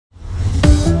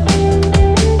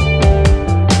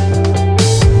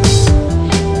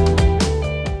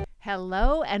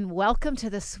Hello and welcome to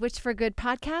the Switch for Good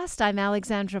podcast. I'm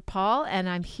Alexandra Paul and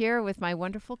I'm here with my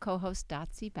wonderful co-host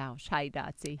Dotsie Bausch. Hi,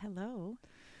 Dotsie. Hello.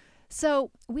 So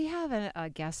we have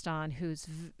a guest on who's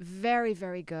very,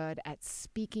 very good at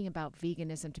speaking about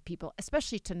veganism to people,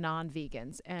 especially to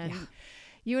non-vegans. And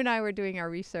you and I were doing our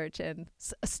research and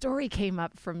a story came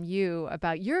up from you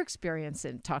about your experience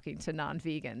in talking to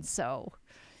non-vegans. So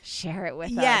share it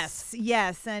with us.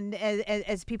 Yes. And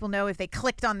as people know, if they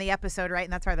clicked on the episode, right,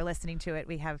 and that's why they're listening to it,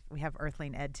 we have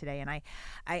Earthling Ed today, and I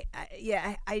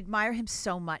admire him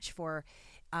so much for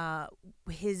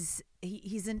he's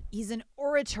an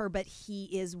orator, but he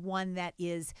is one that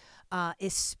is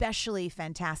especially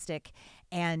fantastic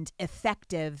and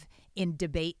effective in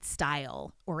debate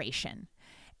style oration.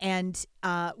 And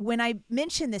when I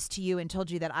mentioned this to you and told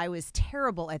you that I was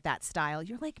terrible at that style,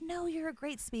 you're like, no, you're a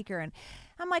great speaker. And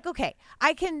I'm like, okay,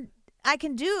 I can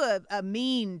do a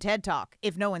mean TED Talk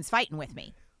if no one's fighting with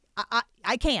me.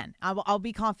 I can. I'll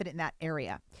be confident in that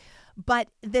area. But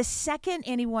the second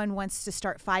anyone wants to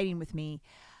start fighting with me,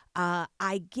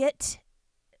 I get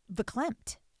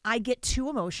verklempt. I get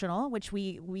too emotional, which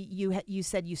you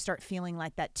said you start feeling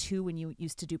like that too when you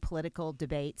used to do political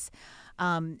debates.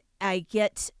 I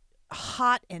get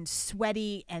hot and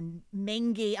sweaty and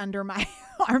mangy under my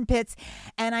armpits,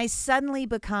 and I suddenly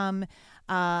become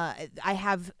I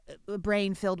have a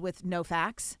brain filled with no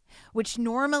facts, which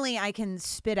normally I can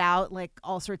spit out like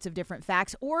all sorts of different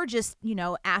facts, or just,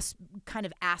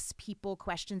 ask people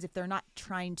questions if they're not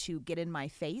trying to get in my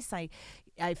face.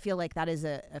 I feel like that is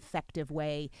a effective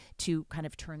way to kind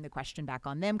of turn the question back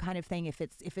on them, kind of thing. If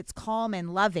it's calm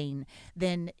and loving,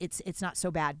 then it's not so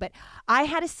bad. But I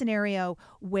had a scenario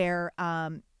where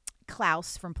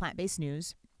Klaus from Plant-Based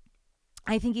News,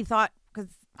 I think he thought, because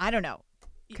I don't know,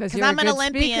 because I'm an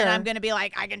Olympian, speaker. I'm going to be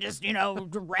like, I can just,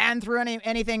 ran through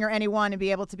anything or anyone and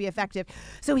be able to be effective.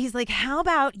 So he's like, how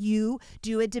about you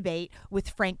do a debate with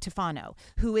Frank Tufano,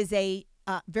 who is a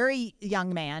very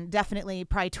young man, definitely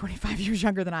probably 25 years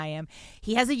younger than I am.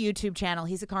 He has a YouTube channel.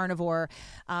 He's a carnivore.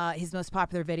 His most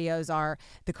popular videos are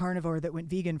the carnivore that went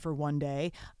vegan for one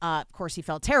day. Of course, he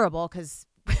felt terrible because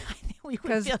we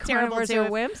would feel terrible too. Carnivores are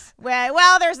wimps?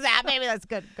 Well, there's that. Maybe that's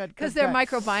good. Because their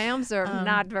microbiomes are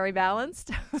not very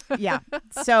balanced. Yeah.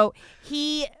 So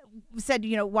he said,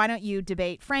 why don't you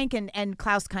debate Frank? And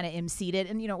Klaus kind of emceed it.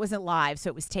 And, it wasn't live, so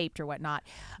it was taped or whatnot.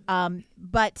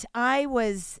 But I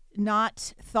was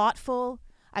not thoughtful.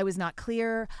 I was not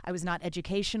clear. I was not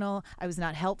educational. I was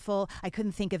not helpful. I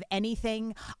couldn't think of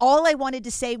anything. All I wanted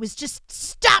to say was just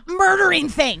stop murdering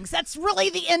things. That's really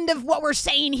the end of what we're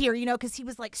saying here, because he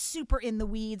was like super in the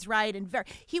weeds, right? And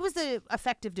he was an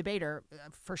effective debater,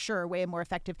 for sure, way more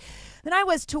effective than I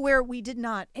was, to where we did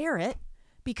not air it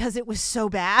because it was so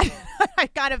bad. I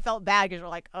kind of felt bad because we're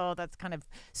like, oh, that's kind of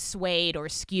swayed or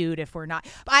skewed if we're not.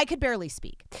 But I could barely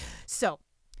speak. So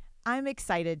I'm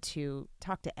excited to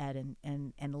talk to Ed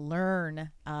and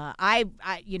learn.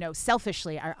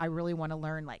 Selfishly, I really want to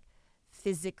learn, like,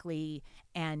 physically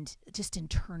and just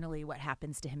internally what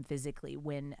happens to him physically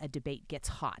when a debate gets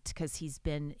hot, because he's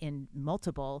been in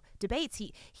multiple debates.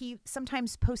 He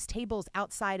sometimes posts tables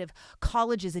outside of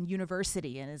colleges and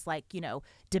university and is like,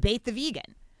 debate the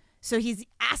vegan. So he's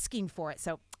asking for it.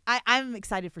 So I'm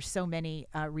excited for so many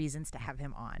reasons to have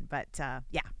him on. But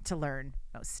to learn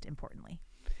most importantly.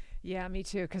 Yeah, me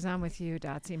too, because I'm with you,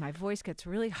 Dotsie. My voice gets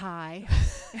really high,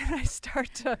 and I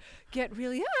start to get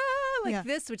really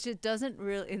this, which it doesn't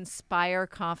really inspire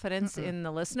confidence in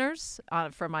the listeners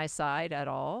from my side at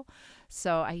all.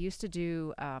 So I used to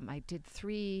do, I did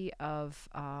 3 of,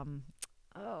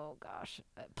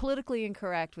 Politically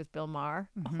Incorrect with Bill Maher.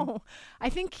 Mm-hmm. I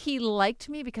think he liked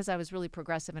me because I was really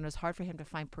progressive, and it was hard for him to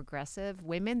find progressive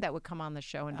women that would come on the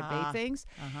show and debate things.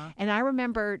 And I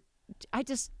remember, it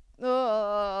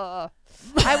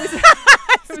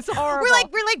was horrible.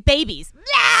 We're like babies.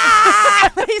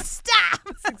 Stop.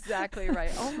 That's exactly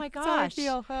right. Oh my gosh. That's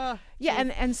how I feel.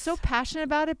 And so passionate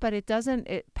about it, but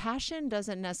passion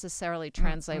doesn't necessarily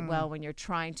translate well when you're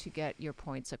trying to get your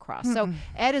points across. So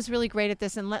Ed is really great at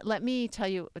this, and let me tell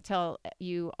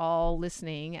you all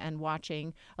listening and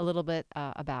watching a little bit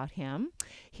about him.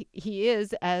 He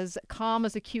is as calm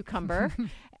as a cucumber.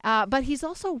 But he's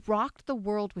also rocked the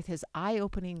world with his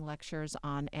eye-opening lectures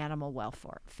on animal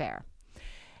welfare.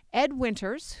 Ed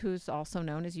Winters, who's also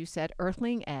known, as you said,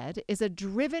 Earthling Ed, is a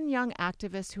driven young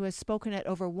activist who has spoken at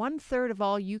over 1/3 of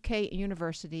all UK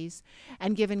universities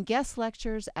and given guest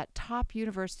lectures at top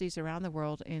universities around the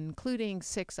world, including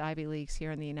 6 Ivy Leagues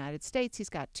here in the United States. He's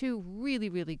got 2 really,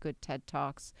 really good TED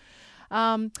Talks.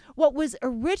 What was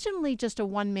originally just a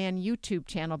one-man YouTube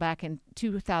channel back in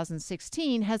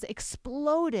 2016 has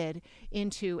exploded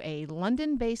into a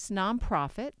London-based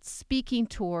nonprofit, speaking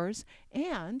tours,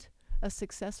 and a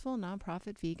successful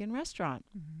nonprofit vegan restaurant.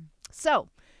 Mm-hmm. So,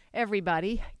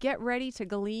 everybody, get ready to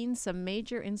glean some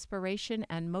major inspiration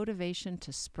and motivation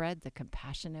to spread the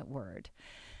compassionate word.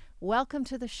 Welcome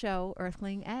to the show,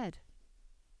 Earthling Ed.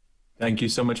 Thank you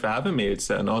so much for having me. It's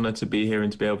an honor to be here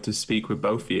and to be able to speak with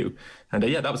both of you. And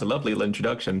yeah, that was a lovely little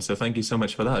introduction. So thank you so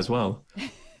much for that as well.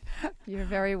 You're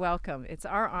very welcome. It's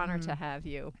our honor to have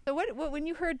you. So when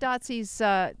you heard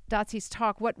Dotsy's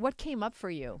talk, what came up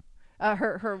for you?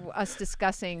 Us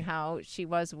discussing how she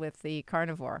was with the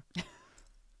carnivore.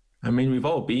 I mean, we've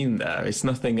all been there. It's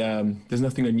nothing, there's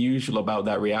nothing unusual about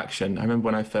that reaction. I remember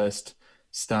when I first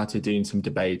started doing some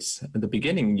debates at the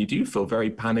beginning, you do feel very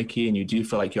panicky and you do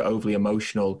feel like you're overly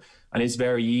emotional. And it's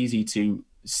very easy to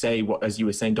say what, as you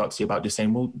were saying, Dotsy, about just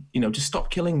saying, well, just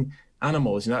stop killing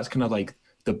animals. That's kind of like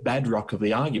the bedrock of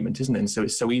the argument, isn't it? And so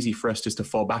it's so easy for us just to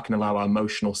fall back and allow our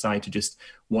emotional side to just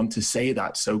want to say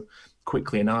that so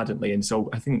quickly and ardently. And so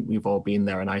I think we've all been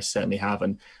there, and I certainly have.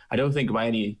 And I don't think by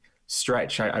any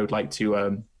stretch I would like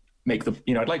to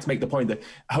I'd like to make the point that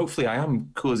hopefully I am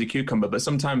cool as a cucumber, but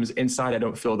sometimes inside I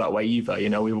don't feel that way either.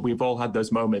 We've all had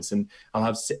those moments, and I'll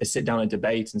have a sit down and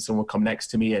debate, and someone will come next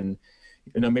to me, and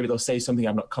maybe they'll say something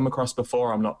I've not come across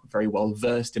before, I'm not very well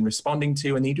versed in responding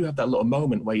to, and you do have that little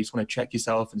moment where you just want to check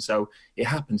yourself. And so it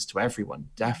happens to everyone,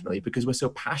 definitely, because we're so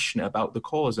passionate about the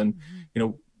cause, and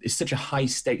it's such a high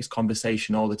stakes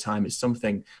conversation all the time. It's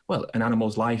something, well, an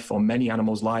animal's life or many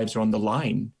animals' lives are on the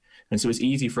line. And so it's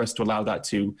easy for us to allow that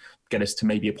to get us to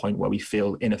maybe a point where we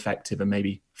feel ineffective and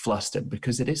maybe flustered,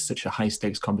 because it is such a high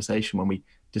stakes conversation when we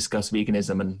discuss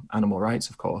veganism and animal rights,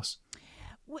 of course.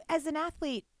 As an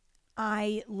athlete,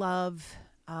 I love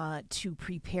to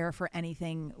prepare for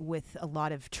anything with a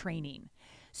lot of training.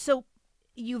 So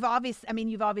you've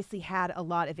obviously had a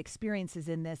lot of experiences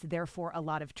in this, therefore a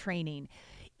lot of training.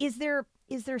 Is there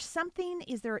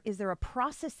a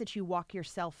process that you walk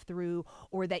yourself through,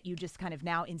 or that you just kind of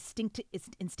now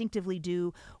instinctively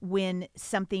do when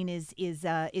something is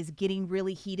getting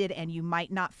really heated and you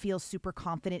might not feel super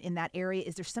confident in that area?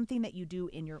 Is there something that you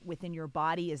do within your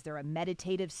body? Is there a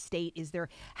meditative state?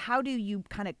 How do you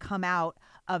kind of come out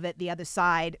of it the other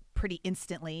side pretty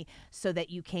instantly so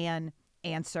that you can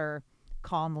answer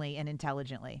calmly and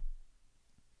intelligently?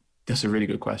 That's a really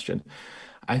good question.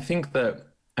 I think that,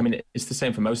 it's the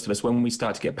same for most of us. When we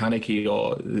start to get panicky,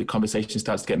 or the conversation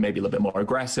starts to get maybe a little bit more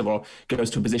aggressive, or goes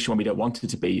to a position where we don't want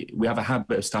it to be, we have a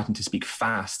habit of starting to speak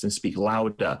fast and speak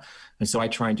louder. And so I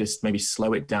try and just maybe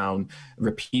slow it down,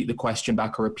 repeat the question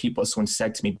back, or repeat what someone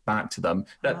said to me back to them.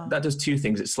 That does two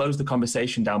things. It slows the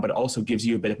conversation down, but it also gives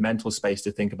you a bit of mental space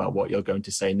to think about what you're going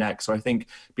to say next. So I think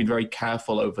being very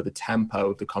careful over the tempo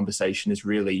of the conversation is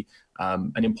really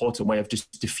an important way of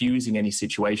just diffusing any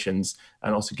situations,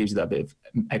 and also gives you that bit of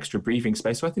extra breathing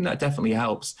space. So I think that definitely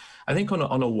helps. I think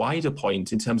on a wider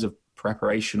point, in terms of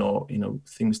preparation or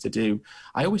things to do,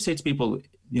 I always say to people,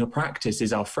 practice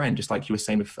is our friend. Just like you were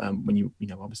saying with when you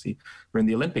obviously we're in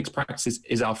the Olympics, practice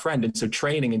is our friend. And so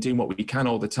training and doing what we can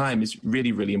all the time is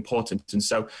really, really important. And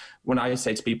so when I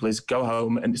say to people is go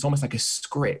home, and it's almost like a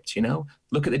script,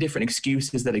 look at the different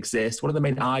excuses that exist. What are the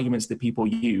main arguments that people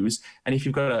use? And if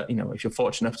you've got if you're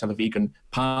fortunate enough to have a vegan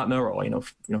partner or,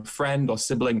 friend or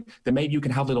sibling, then maybe you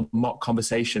can have little mock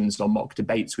conversations or mock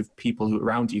debates with people who are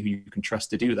around you who you can trust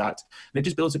to do that. And it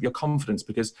just builds up your confidence,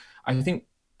 because I think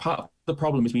part of the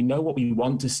problem is we know what we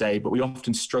want to say, but we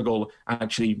often struggle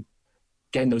actually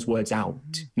getting those words out.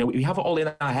 We have it all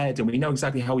in our head and we know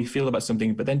exactly how we feel about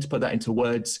something, but then to put that into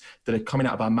words that are coming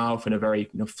out of our mouth in a very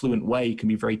fluent way can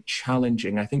be very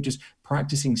challenging. I think just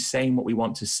practicing saying what we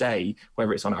want to say,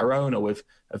 whether it's on our own or with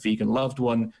a vegan loved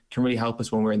one, can really help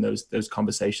us when we're in those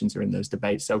conversations or in those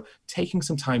debates. So taking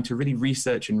some time to really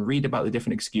research and read about the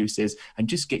different excuses and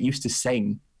just get used to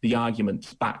saying the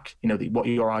argument back, what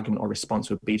your argument or response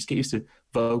would be. Just get used to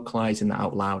vocalizing that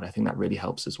out loud. I think that really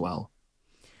helps as well.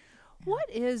 What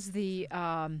are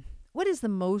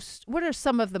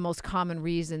some of the most common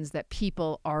reasons that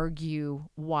people argue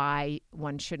why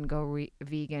one shouldn't go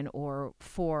vegan or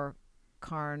for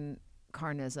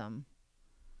carnism?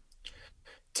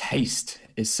 Taste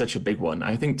is such a big one.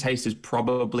 I think taste is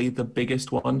probably the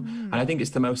biggest one. And I think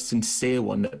it's the most sincere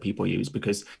one that people use,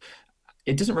 because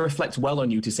it doesn't reflect well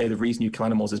on you to say the reason you kill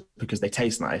animals is because they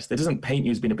taste nice. It doesn't paint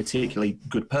you as being a particularly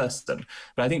good person.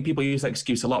 But I think people use that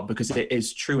excuse a lot because it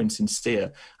is true and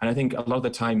sincere. And I think a lot of the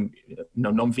time,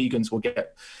 non-vegans will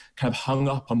get kind of hung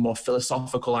up on more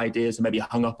philosophical ideas and maybe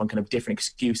hung up on kind of different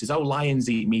excuses. Oh, lions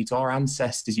eat meat. Our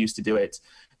ancestors used to do it.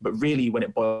 But really, when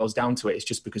it boils down to it, it's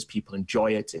just because people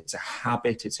enjoy it. It's a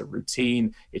habit. It's a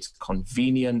routine. It's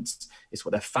convenient. It's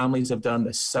what their families have done.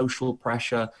 There's social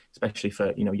pressure, especially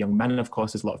for young men. Of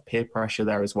course, there's a lot of peer pressure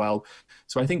there as well.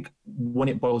 So I think when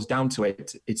it boils down to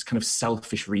it, it's kind of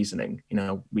selfish reasoning.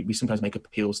 We sometimes make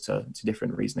appeals to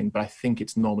different reasoning, but I think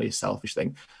it's normally a selfish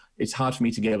thing. It's hard for me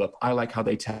to give up. I like how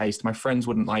they taste. My friends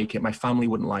wouldn't like it. My family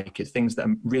wouldn't like it. Things that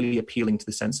are really appealing to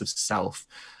the sense of self,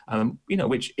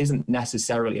 which isn't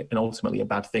necessarily and ultimately a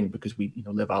bad thing because we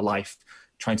live our life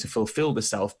trying to fulfill the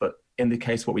self. But in the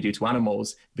case of what we do to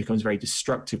animals, it becomes very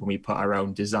destructive when we put our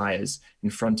own desires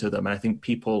in front of them. And I think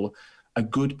people are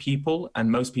good people, and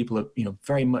most people are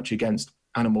very much against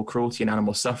animal cruelty and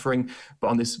animal suffering. But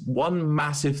on this one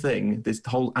massive thing, this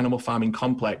whole animal farming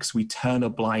complex, we turn a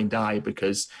blind eye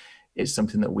because it's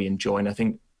something that we enjoy. And I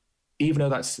think even though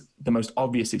that's the most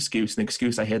obvious excuse, and the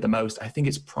excuse I hear the most, I think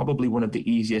it's probably one of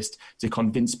the easiest to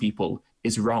convince people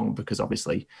is wrong, because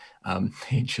obviously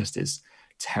it just is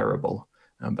terrible.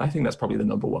 But I think that's probably the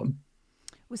number one.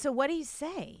 So what do you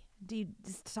say? Do you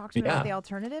just talk to me about the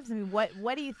alternatives? I mean,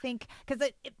 what do you think? Because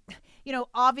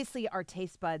obviously our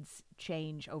taste buds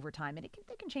change over time, and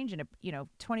they can change in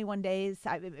 21 days.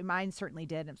 Mine certainly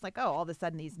did. It's like, oh, all of a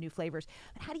sudden these new flavors.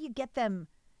 But how do you get them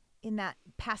in that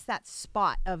past that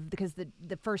spot of, because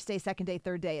the first day, second day,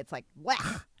 third day, it's like,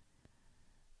 blech.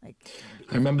 I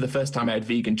remember the first time I had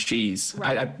vegan cheese.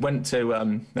 Right. I went to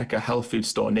a health food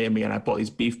store near me, and I bought these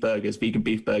vegan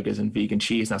beef burgers and vegan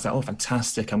cheese. And I was like, oh,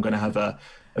 fantastic. I'm going to have a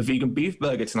vegan beef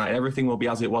burger tonight. Everything will be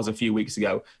as it was a few weeks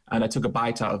ago. And I took a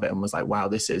bite out of it and was like, wow,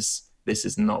 this is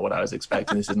not what I was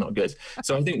expecting. This is not good.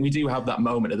 So I think we do have that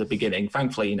moment at the beginning.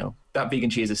 Thankfully, that vegan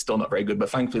cheese is still not very good, but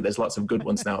thankfully there's lots of good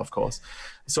ones now, of course.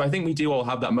 So I think we do all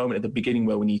have that moment at the beginning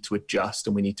where we need to adjust,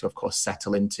 and we need to, of course,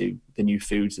 settle into the new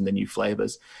foods and the new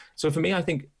flavors. So for me, I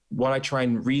think what I try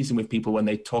and reason with people when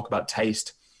they talk about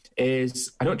taste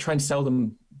is I don't try and sell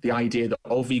them the idea that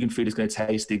all vegan food is going to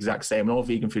taste the exact same and all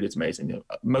vegan food is amazing.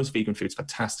 Most vegan food is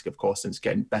fantastic, of course, and it's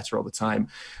getting better all the time.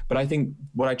 But I think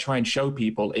what I try and show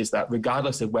people is that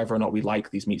regardless of whether or not we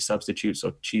like these meat substitutes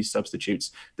or cheese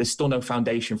substitutes, there's still no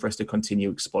foundation for us to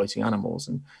continue exploiting animals.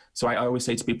 And so I always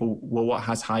say to people, well, what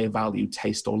has higher value,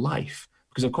 taste or life?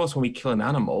 Because of course, when we kill an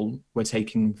animal, we're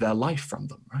taking their life from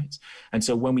them, right? And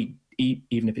so when we eat,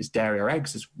 even if it's dairy or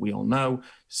eggs, as we all know,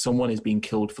 someone is being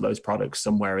killed for those products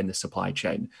somewhere in the supply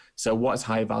chain. So what is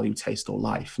higher value, taste or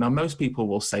life? Now, most people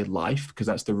will say life because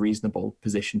that's the reasonable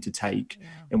position to take,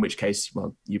 in which case,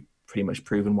 well, you've pretty much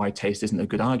proven why taste isn't a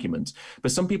good argument.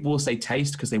 But some people will say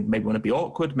taste because they maybe want to be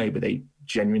awkward, maybe they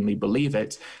genuinely believe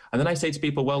it. And then I say to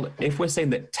people, well, if we're saying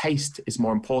that taste is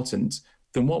more important,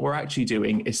 then what we're actually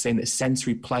doing is saying that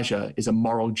sensory pleasure is a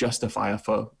moral justifier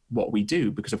for what we do,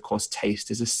 because of course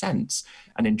taste is a sense,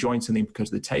 and enjoying something because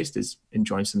of the taste is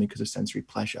enjoying something because of sensory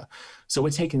pleasure. So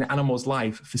we're taking the animal's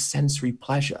life for sensory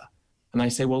pleasure. And I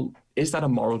say, well, is that a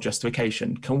moral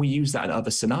justification? Can we use that in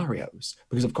other scenarios?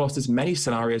 Because of course there's many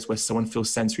scenarios where someone feels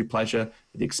sensory pleasure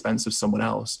at the expense of someone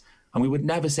else. And we would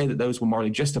never say that those were morally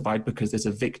justified because there's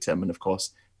a victim. And of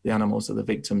course the animals are the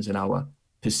victims in our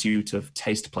pursuit of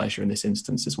taste pleasure in this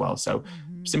instance as well. So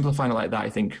simplifying it like that, I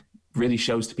think, really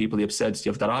shows to people the absurdity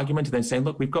of that argument, and then saying,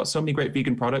 look, we've got so many great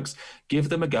vegan products, give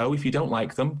them a go. If you don't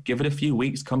like them, give it a few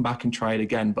weeks, come back and try it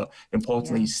again. But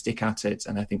importantly, stick at it.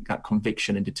 And I think that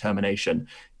conviction and determination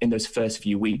in those first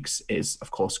few weeks is,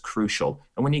 of course, crucial.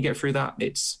 And when you get through that,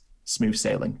 it's smooth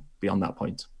sailing beyond that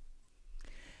point.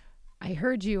 I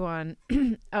heard you on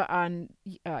your,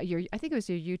 I think it was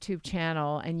your YouTube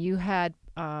channel, and you had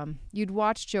you'd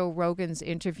watched Joe Rogan's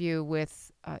interview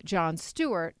with Jon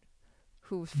Stewart,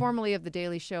 who was formerly of The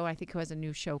Daily Show. I think who has a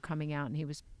new show coming out, and he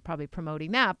was probably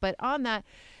promoting that. But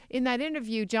in that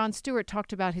interview, Jon Stewart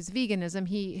talked about his veganism.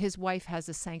 His wife has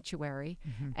a sanctuary,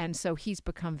 and so he's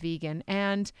become vegan.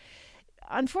 And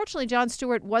unfortunately, Jon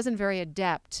Stewart wasn't very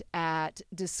adept at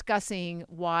discussing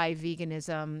why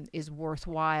veganism is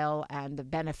worthwhile and the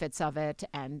benefits of it,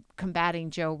 and combating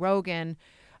Joe Rogan,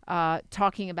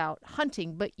 talking about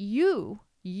hunting. But you,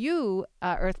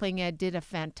 Earthling Ed, did a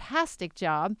fantastic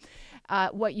job.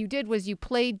 What you did was you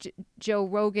played Joe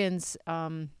Rogan's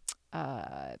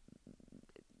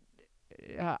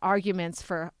arguments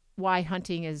for why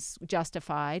hunting is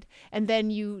justified, and then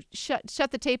you shut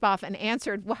the tape off and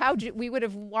answered how we would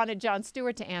have wanted Jon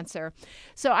Stewart to answer.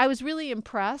 So I was really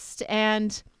impressed,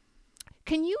 and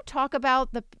Can you talk about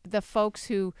the folks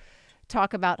who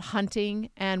talk about hunting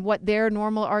and what their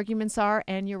normal arguments are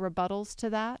and your rebuttals to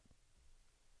that?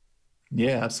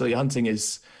 Yeah, absolutely. Hunting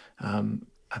is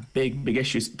a big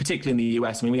issue, particularly in the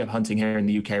US. I mean, we have hunting here in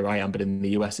the UK where I am, but in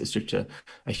the US, it's such a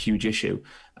huge issue.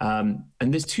 And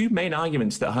there's two main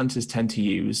arguments that hunters tend to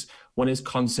use. One is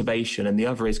conservation, and the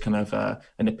other is kind of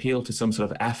an appeal to some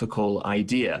sort of ethical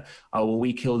idea. Oh, well,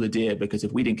 we kill the deer because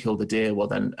if we didn't kill the deer, well,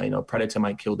 then, a predator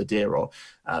might kill the deer, or,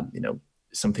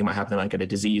 something might happen. They might get a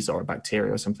disease or a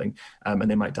bacteria or something, and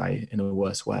they might die in a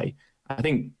worse way. I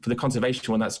think for the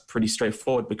conservation one, that's pretty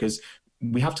straightforward because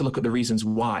we have to look at the reasons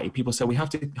why. People say we have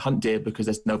to hunt deer because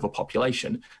there's an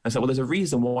overpopulation. And so, well, there's a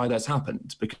reason why that's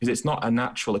happened, because it's not a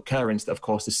natural occurrence that, of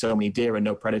course, there's so many deer and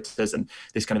no predators and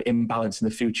this kind of imbalance in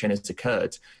the food chain has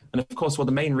occurred. And of course, well,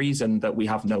 the main reason that we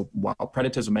have no wild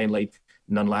predators, or mainly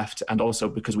none left, and also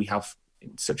because we have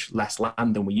such less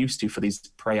land than we used to for these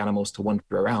prey animals to wander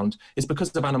around, is because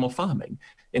of animal farming.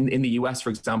 In the US, for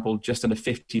example, just under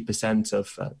 50%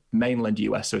 of mainland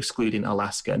US, so excluding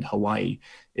Alaska and Hawaii,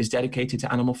 is dedicated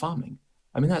to animal farming.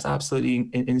 I mean, that's absolutely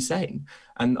insane.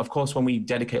 And of course, when we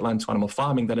dedicate land to animal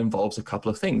farming, that involves a couple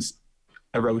of things.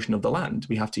 Erosion of the land.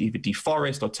 We have to either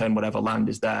deforest or turn whatever land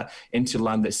is there into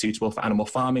land that's suitable for animal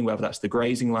farming, whether that's the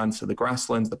grazing land, so the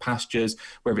grasslands, the pastures,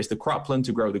 whether it's the cropland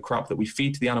to grow the crop that we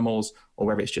feed to the animals, or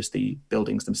whether it's just the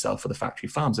buildings themselves for the factory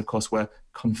farms. Of course, we're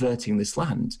converting this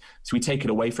land. So we take it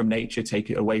away from nature, take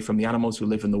it away from the animals who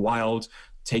live in the wild,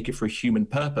 take it for a human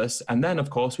purpose. And then, of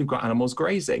course, we've got animals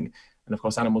grazing. And of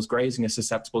course, animals grazing are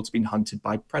susceptible to being hunted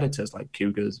by predators like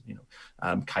cougars,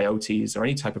 coyotes, or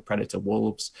any type of predator,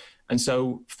 wolves. And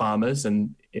so farmers,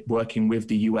 and working with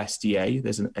the USDA,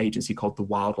 there's an agency called the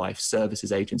Wildlife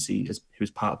Services Agency,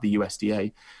 who's part of the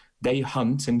USDA. They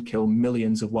hunt and kill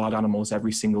millions of wild animals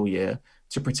every single year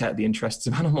to protect the interests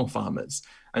of animal farmers.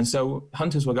 And so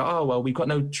hunters will go, oh, well, we've got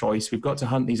no choice. We've got to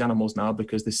hunt these animals now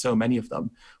because there's so many of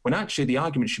them. When actually the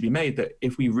argument should be made that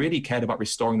if we really cared about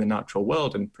restoring the natural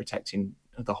world and protecting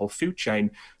the whole food chain,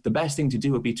 the best thing to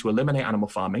do would be to eliminate animal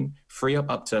farming, free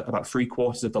up to about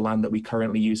 3/4 of the land that we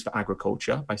currently use for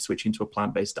agriculture by switching to a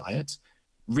plant-based diet,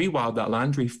 rewild that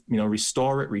land,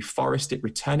 restore it, reforest it,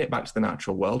 return it back to the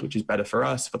natural world, which is better for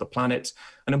us, for the planet.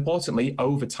 And importantly,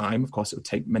 over time, of course, it would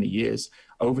take many years,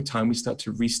 over time, we start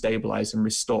to restabilize and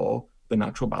restore the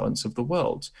natural balance of the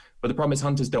world. But the problem is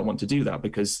hunters don't want to do that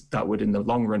because that would, in the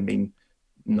long run, mean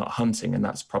not hunting, and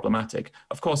that's problematic.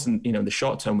 Of course, in the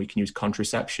short term, we can use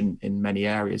contraception in many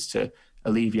areas to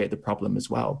alleviate the problem as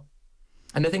well.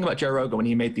 And the thing about Joe Rogan, when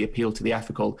he made the appeal to the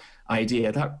ethical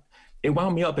idea, that it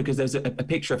wound me up because there's a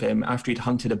picture of him after he'd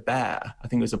hunted a bear. I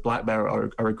think it was a black bear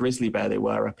or a grizzly bear. They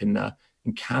were up in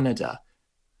Canada.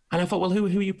 And I thought, well, who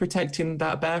are you protecting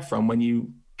that bear from when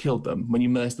you killed them, when you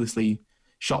mercilessly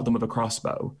shot them with a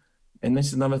crossbow? And this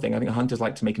is another thing. I think hunters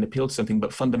like to make an appeal to something,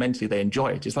 but fundamentally they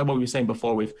enjoy it. It's like what we were saying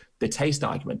before with the taste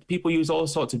argument. People use all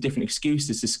sorts of different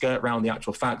excuses to skirt around the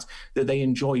actual fact that they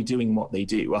enjoy doing what they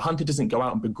do. A hunter doesn't go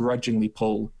out and begrudgingly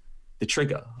pull the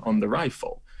trigger on the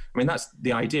rifle. I mean, that's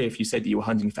the idea. If you said that you were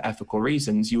hunting for ethical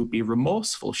reasons, you would be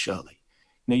remorseful, surely.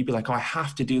 You'd be like, oh, I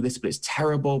have to do this, but it's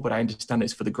terrible, but I understand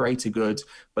it's for the greater good.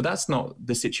 But that's not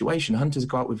the situation. Hunters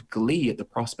go out with glee at the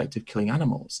prospect of killing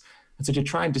animals. And so to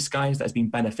try and disguise that as being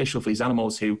beneficial for these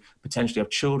animals who potentially have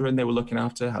children they were looking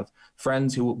after, have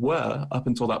friends who were, up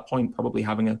until that point, probably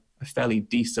having a fairly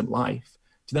decent life,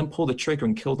 to then pull the trigger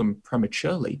and kill them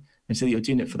prematurely and say that you're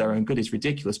doing it for their own good is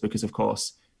ridiculous because, of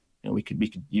course, we could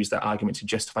use that argument to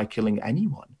justify killing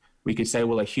anyone. We could say,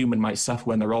 well, a human might suffer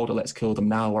when they're older, let's kill them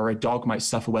now, or a dog might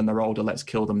suffer when they're older, let's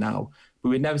kill them now. But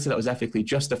we'd never say that was ethically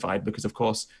justified because, of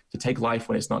course, to take life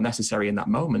when it's not necessary in that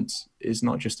moment is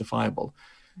not justifiable.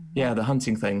 Yeah, the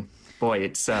hunting thing, boy,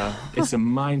 it's a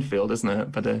minefield, isn't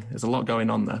it? But there's a lot going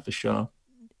on there for sure.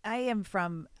 I am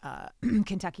from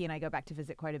Kentucky, and I go back to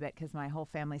visit quite a bit because my whole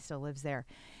family still lives there.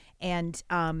 And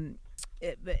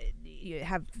you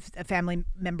have a family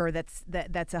member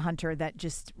that's a hunter that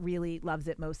just really loves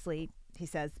it mostly, he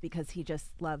says, because he just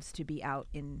loves to be out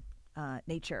in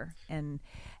nature and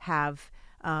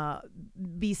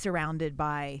be surrounded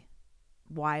by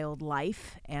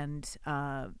wildlife and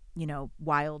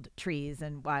wild trees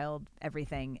and wild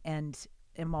everything. And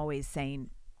I'm always saying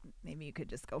maybe you could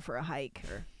just go for a hike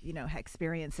or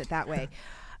experience it that way.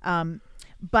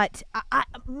 But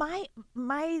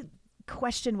my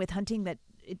question with hunting that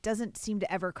it doesn't seem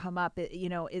to ever come up,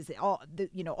 is all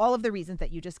of the reasons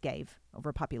that you just gave,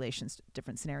 overpopulations,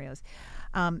 different scenarios.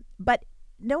 But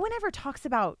no one ever talks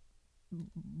about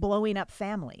blowing up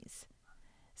families.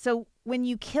 So when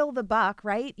you kill the buck,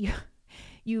 right,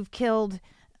 you've killed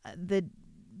the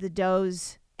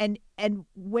doe's and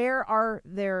where are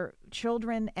their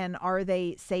children, and are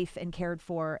they safe and cared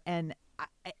for? And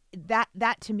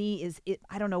that to me is it.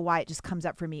 I don't know why it just comes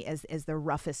up for me as the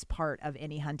roughest part of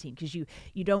any hunting, because you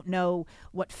don't know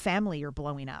what family you're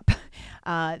blowing up.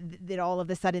 That all of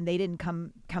a sudden they didn't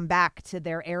come back to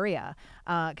their area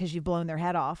because you've blown their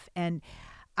head off. And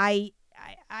I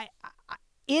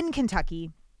in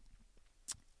Kentucky,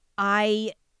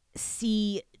 I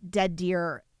see dead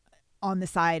deer on the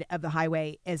side of the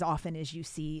highway as often as you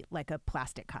see like a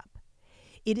plastic cup.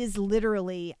 It is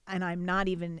literally, and I'm not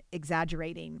even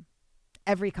exaggerating,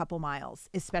 every couple miles,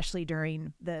 especially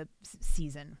during the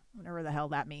season, whatever the hell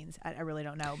that means. I really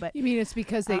don't know. But you mean it's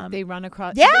because they run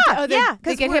across? Yeah,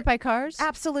 they get hit by cars.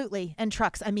 Absolutely, and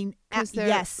trucks. I mean,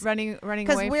 yes, running away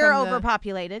because we're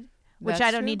overpopulated, which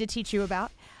I don't need to teach you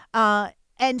about.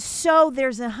 And so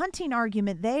there's a hunting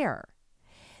argument there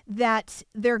that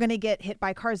they're going to get hit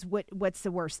by cars. What's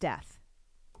the worst death?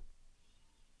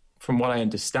 From what I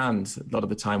understand, a lot of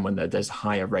the time when there's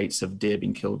higher rates of deer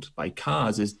being killed by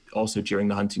cars is also during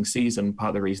the hunting season. Part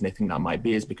of the reason they think that might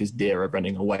be is because deer are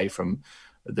running away from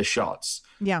the shots.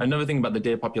 Yeah. Another thing about the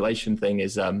deer population thing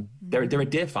is there are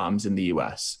deer farms in the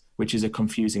US, which is a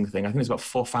confusing thing. I think there's about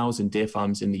 4,000 deer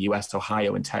farms in the US.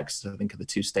 Ohio and Texas, I think, are the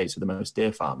two states with the most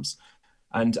deer farms.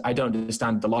 And I don't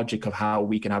understand the logic of how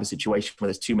we can have a situation where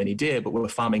there's too many deer, but we're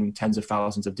farming tens of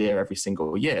thousands of deer every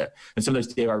single year. And some of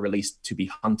those deer are released to be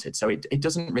hunted. So it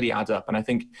doesn't really add up. And I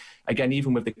think, again,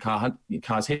 even with the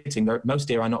cars hitting, most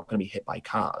deer are not going to be hit by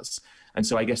cars. And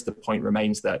so I guess the point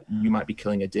remains that you might be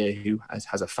killing a deer who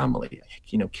has a family,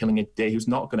 killing a deer who's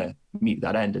not going to meet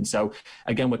that end. And so,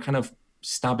 again, we're kind of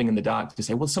stabbing in the dark to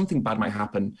say, well, something bad might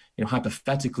happen,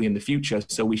 hypothetically in the future,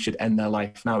 so we should end their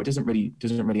life now. It doesn't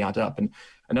really add up. And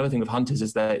another thing with hunters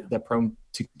is that they're prone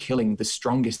to killing the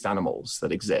strongest animals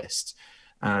that exist.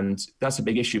 And that's a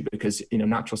big issue because,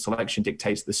 natural selection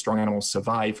dictates the strong animals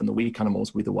survive and the weak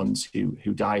animals were the ones who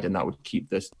died, and that would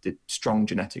keep the strong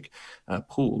genetic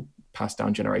pool passed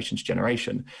down generation to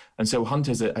generation. And so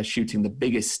hunters are shooting the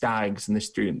biggest stags and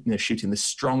they're shooting the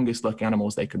strongest looking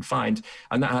animals they can find.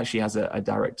 And that actually has a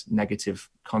direct negative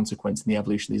consequence in the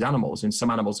evolution of these animals. In some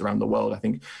animals around the world, I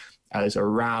think there's a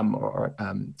ram or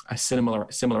a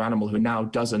similar animal who now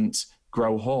doesn't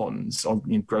grow horns or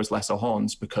grows lesser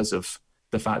horns because of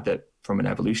the fact that from an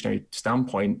evolutionary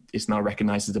standpoint, it's now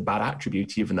recognized as a bad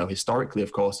attribute, even though historically,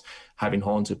 of course, having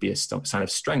horns would be a sign of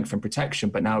strength and protection,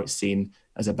 but now it's seen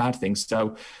as a bad thing.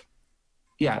 So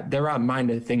yeah, there are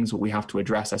minor things that we have to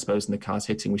address, I suppose, in the cars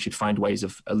hitting. We should find ways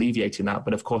of alleviating that.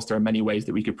 But of course, there are many ways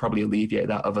that we could probably alleviate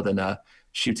that other than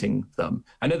shooting them.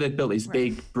 I know they've built these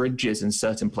big bridges in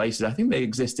certain places. I think they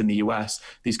exist in the US,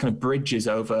 these kind of bridges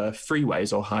over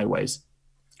freeways or highways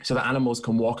so that animals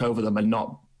can walk over them and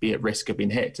not be at risk of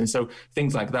being hit. And so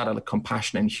things like that are the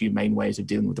compassionate and humane ways of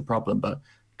dealing with the problem. But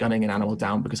gunning an animal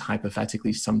down because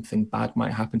hypothetically something bad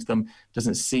might happen to them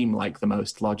doesn't seem like the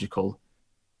most logical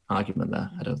argument there,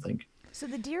 I don't think. So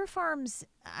the deer farms,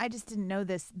 I just didn't know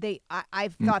this. I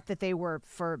thought that they were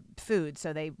for food,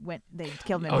 so they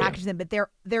killed them and packaged them, but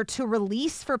they're to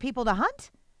release for people to hunt?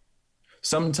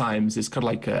 Sometimes it's kind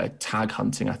of like tag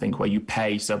hunting, I think, where you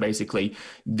pay. So basically,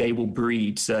 they will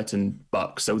breed certain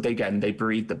bucks. So they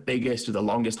breed the biggest or the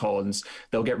longest horns.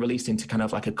 They'll get released into kind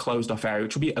of like a closed off area,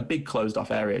 which will be a big closed off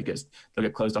area because they'll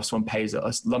get closed off. Someone pays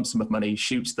a lump sum of money,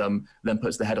 shoots them, then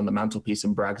puts the head on the mantelpiece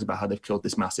and brags about how they've killed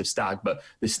this massive stag. But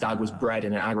this stag was bred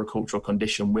in an agricultural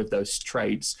condition with those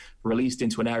traits, released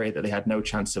into an area that they had no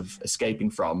chance of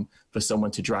escaping from for someone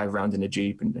to drive around in a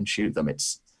Jeep and shoot them.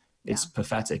 It's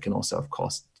pathetic and also, of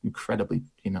course, incredibly,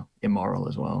 immoral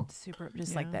as well. Super,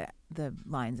 just like the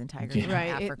lions and tigers in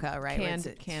Africa, right?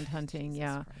 Canned hunting,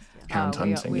 Canned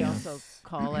hunting, we also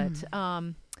call it.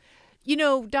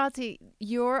 Dotsie,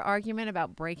 your argument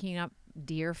about breaking up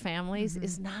deer families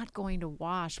is not going to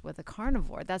wash with a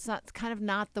carnivore. That's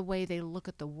not the way they look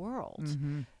at the world.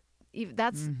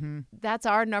 That's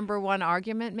our number one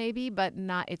argument, maybe, but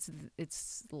not.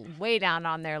 It's way down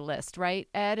on their list, right,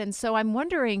 Ed? And so I'm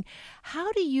wondering,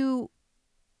 how do you?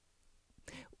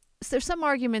 So there's some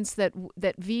arguments that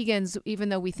vegans, even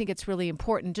though we think it's really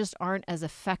important, just aren't as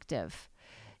effective.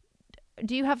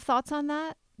 Do you have thoughts on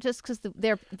that? Just because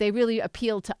they really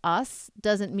appeal to us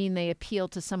doesn't mean they appeal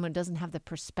to someone who doesn't have the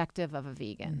perspective of a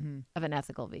vegan, of an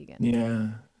ethical vegan. Yeah.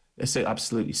 It's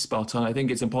absolutely spot on. I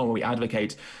think it's important when we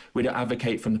advocate, we don't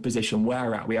advocate from the position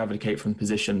we're at, we advocate from the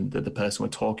position that the person we're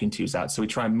talking to is at. So we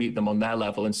try and meet them on their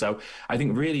level. And so I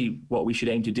think really what we should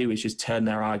aim to do is just turn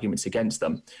their arguments against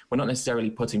them. We're not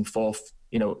necessarily putting forth,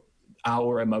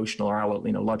 our emotional or our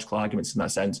logical arguments in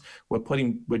that sense. We're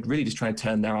really just trying to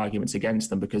turn their arguments against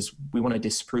them because we want to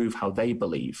disprove how they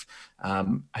believe.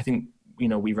 I think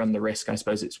we run the risk, I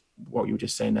suppose it's what you were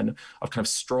just saying then, of kind of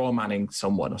straw manning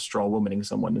someone or straw womaning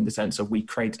someone, in the sense of we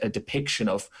create a depiction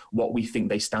of what we think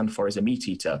they stand for as a meat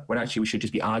eater, when actually we should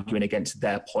just be arguing against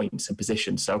their points and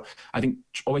positions. So I think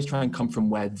always try and come from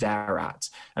where they're at.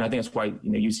 And I think that's why,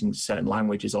 using certain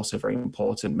language is also very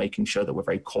important, making sure that we're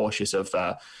very cautious of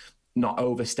not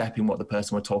overstepping what the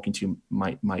person we're talking to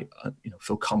might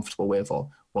feel comfortable with,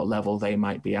 or what level they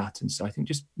might be at. And so I think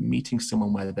just meeting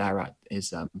someone where they're at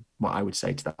is what I would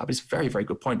say to that. But it's a very, very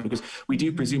good point, because we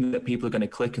do presume that people are going to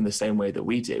click in the same way that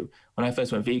we do. When I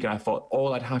first went vegan, I thought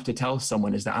all I'd have to tell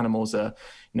someone is that animals are,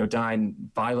 dying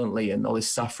violently and all this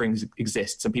suffering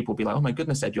exists. And people would be like, oh my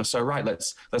goodness, Ed, you're so right.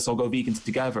 Let's all go vegan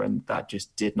together. And that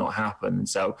just did not happen. And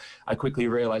so I quickly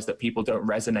realized that people don't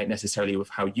resonate necessarily with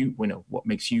how what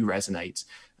makes you resonate,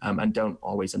 and don't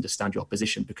always understand your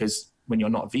position, because when you're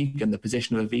not vegan, the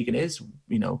position of a vegan is,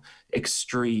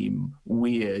 extreme,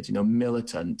 weird,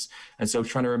 militant. And so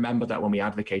trying to remember that when we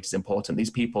advocate is important. These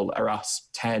people are us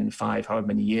 10, 5, however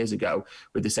many years ago,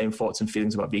 with the same thoughts and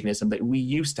feelings about veganism that we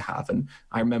used to have. And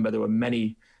I remember there were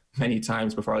many, many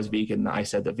times before I was vegan that I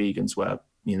said that vegans were,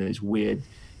 this weird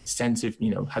sense of,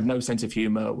 had no sense of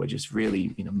humor, were just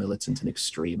really, militant and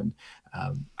extreme.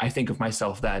 And I think of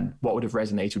myself then, what would have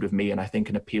resonated with me, and I think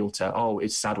an appeal to, oh,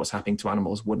 it's sad what's happening to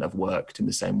animals, wouldn't have worked in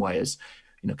the same way as,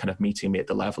 kind of meeting me at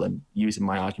the level and using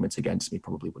my arguments against me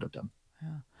probably would have done. Yeah.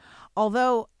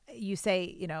 Although you say,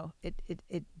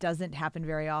 it doesn't happen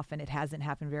very often, it hasn't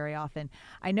happened very often,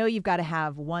 I know you've got to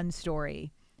have one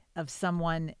story of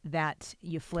someone that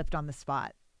you flipped on the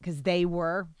spot, because they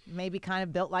were maybe kind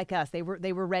of built like us. They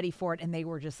were ready for it, and they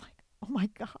were just like, oh my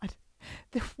God,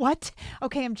 what?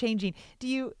 Okay, I'm changing.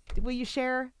 Will you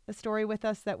share a story with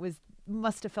us that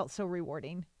must have felt so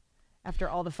rewarding after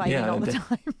all the fighting all the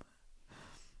time?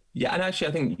 Yeah, and actually,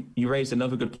 I think you raised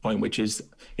another good point, which is,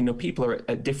 people are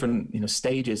at different,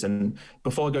 stages, and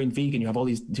before going vegan, you have all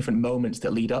these different moments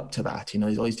that lead up to that.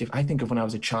 There's all these different. I think of when I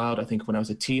was a child, I think of when I was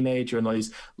a teenager, and all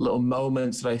these little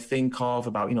moments that I think of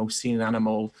about, seeing an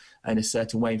animal in a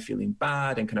certain way and feeling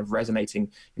bad, and kind of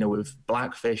resonating, with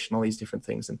blackfish and all these different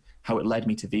things, and how it led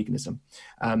me to veganism.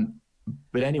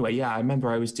 But anyway, yeah, I remember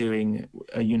I was doing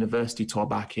a university tour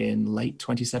back in late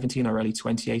 2017 or early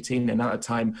 2018. And at the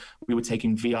time, we were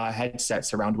taking VR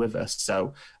headsets around with us.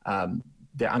 So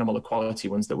the animal equality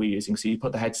ones that we're using. So you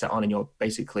put the headset on and you're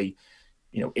basically,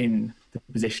 in the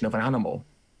position of an animal.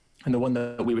 And the one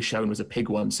that we were showing was a pig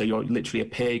one. So you're literally a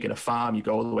pig in a farm. You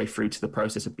go all the way through to the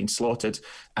process of being slaughtered.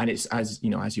 And it's as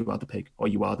you are the pig, or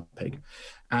you are the pig.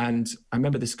 And I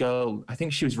remember this girl, I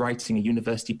think she was writing a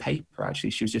university paper, actually.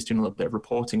 She was just doing a little bit of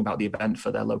reporting about the event for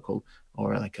their local,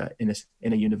 or in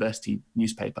a university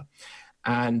newspaper.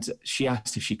 And she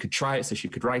asked if she could try it so she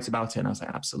could write about it. And I was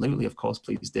like, absolutely, of course,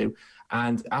 please do.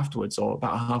 And afterwards, or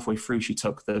about halfway through, she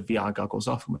took the VR goggles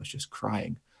off and was just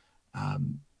crying.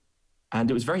 And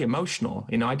it was very emotional.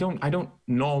 I don't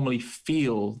normally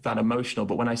feel that emotional,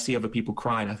 but when I see other people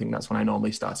crying, I think that's when I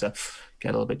normally start to get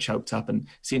a little bit choked up. And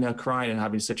seeing her crying and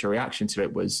having such a reaction to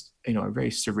it was, a very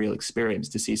surreal experience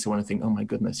to see someone and think, oh my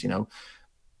goodness,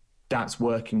 that's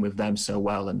working with them so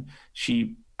well. And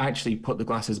she actually put the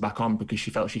glasses back on because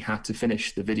she felt she had to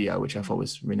finish the video, which I thought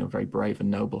was, very brave and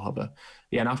noble of her.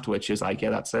 Yeah, and afterwards she was like,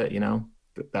 yeah, that's it,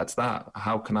 that's that.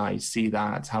 How can I see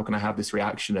that? How can I have this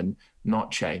reaction and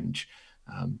not change?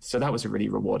 So that was a really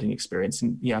rewarding experience.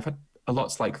 And yeah, I've had a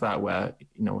lots like that where,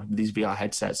 these VR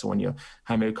headsets, or when you're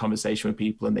having a conversation with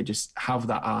people and they just have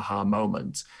that aha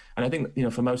moment. And I think,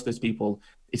 for most of those people,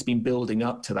 it's been building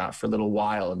up to that for a little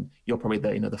while. And you're probably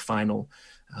the final,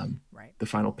 the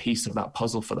final piece of that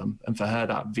puzzle for them. And for her,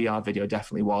 that VR video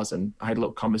definitely was. And I had a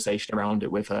little conversation around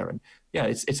it with her. And yeah,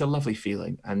 it's a lovely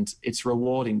feeling, and it's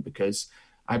rewarding because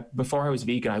before I was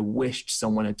vegan, I wished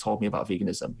someone had told me about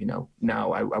veganism.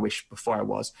 Now I wish before I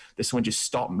was, that someone just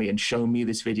stopped me and showed me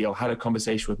this video, had a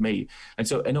conversation with me. And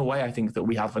so in a way, I think that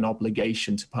we have an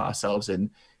obligation to put ourselves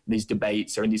in these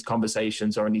debates or in these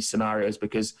conversations or in these scenarios,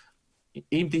 because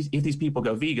if these people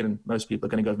go vegan, and most people are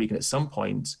going to go vegan at some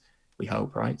point, we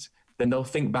hope, right? Then they'll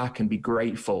think back and be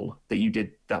grateful that you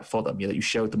did that for them, that you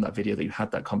showed them that video, that you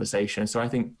had that conversation. And so I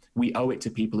think we owe it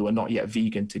to people who are not yet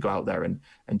vegan to go out there and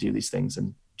do these things.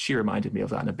 And she reminded me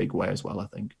of that in a big way as well, I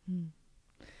think.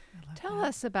 Tell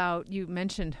us about, you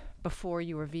mentioned before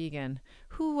you were vegan,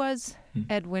 who was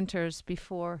Ed Winters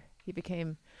before he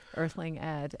became Earthling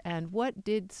Ed, and what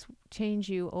did change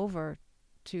you over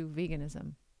to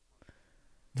veganism?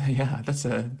 Yeah, that's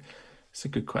a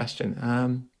good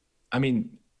question.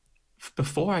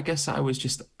 before, I guess I was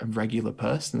just a regular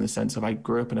person in the sense of I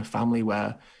grew up in a family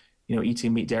where,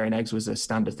 eating meat, dairy, and eggs was a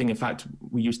standard thing. In fact,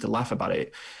 we used to laugh about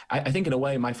it. I think in a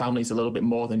way, my family is a little bit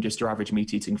more than just your average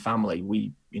meat-eating family.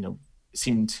 We,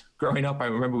 seemed, growing up, I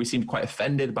remember we seemed quite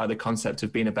offended by the concept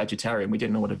of being a vegetarian. We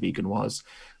didn't know what a vegan was.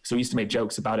 So we used to make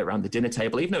jokes about it around the dinner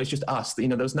table, even though it's just us.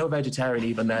 There was no vegetarian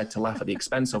even there to laugh at the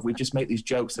expense of. We just make these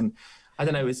jokes. And I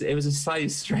don't know, it was a slightly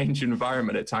strange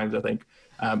environment at times, I think.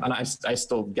 And I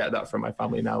still get that from my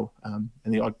family now,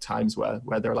 in the odd times where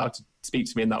they're allowed to speak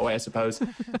to me in that way, I suppose.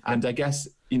 And I guess,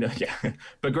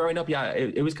 but growing up,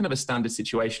 it was kind of a standard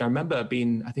situation. I remember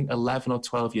being, I think, 11 or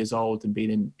 12 years old and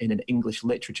being in an English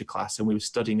literature class, and we were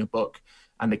studying a book,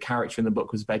 and the character in the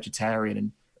book was vegetarian.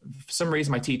 And for some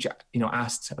reason, my teacher,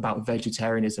 asked about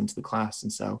vegetarianism to the class.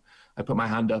 And so I put my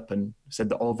hand up and said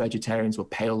that all vegetarians were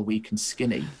pale, weak, and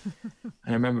skinny. And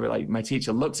I remember, my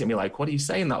teacher looked at me like, what are you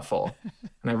saying that for?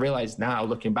 And I realized now,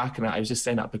 looking back on it, I was just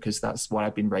saying that because that's what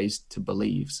I've been raised to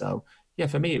believe. So yeah,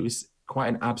 for me, it was quite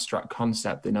an abstract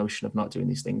concept, the notion of not doing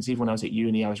these things. Even when I was at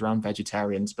uni, I was around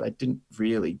vegetarians, but I didn't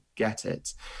really get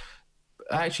it.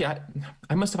 Actually,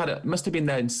 I must have been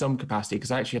there in some capacity,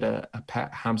 because I actually had a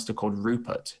pet hamster called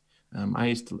Rupert. I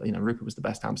used to, Rupert was the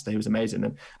best hamster. He was amazing.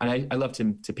 And I loved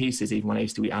him to pieces, even when I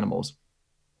used to eat animals.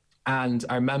 And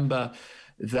I remember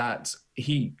that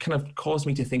he kind of caused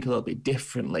me to think a little bit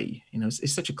differently.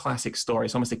 It's such a classic story.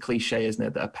 It's almost a cliche, isn't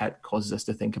it, that a pet causes us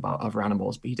to think about other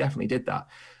animals, but he definitely did that.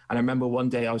 And I remember one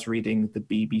day I was reading the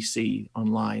BBC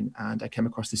online, and I came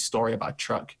across this story about a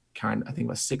truck carrying, I think,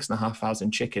 about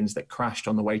 6,500 chickens that crashed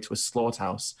on the way to a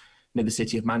slaughterhouse near the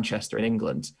city of Manchester in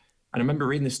England. And I remember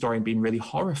reading this story and being really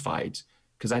horrified,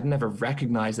 because I'd never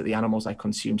recognized that the animals I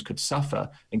consumed could suffer.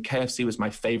 And KFC was my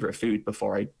favorite food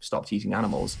before I stopped eating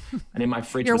animals. And in my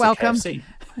fridge was a KFC.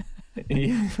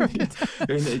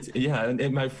 And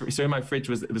in my fridge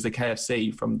was a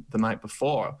KFC from the night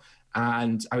before.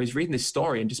 And I was reading this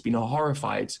story and just being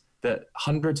horrified that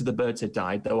hundreds of the birds had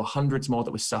died. There were hundreds more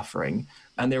that were suffering,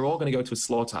 and they were all going to go to a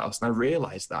slaughterhouse. And I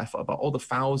realized that I thought about all the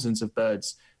thousands of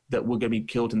birds that were going to be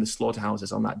killed in the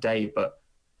slaughterhouses on that day, but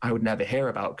I would never hear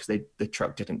about because the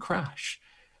truck didn't crash.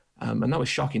 And that was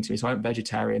shocking to me. So I went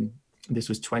vegetarian. This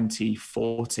was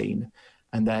 2014.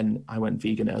 And then I went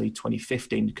vegan early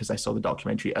 2015 because I saw the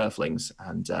documentary Earthlings.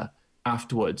 And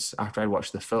afterwards, after I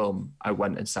watched the film, I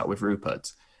went and sat with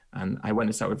Rupert. And I went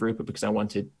and sat with Rupert because I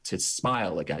wanted to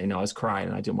smile again. I was crying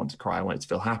and I didn't want to cry. I wanted to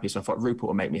feel happy. So I thought Rupert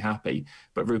would make me happy.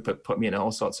 But Rupert put me in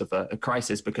all sorts of a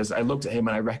crisis, because I looked at him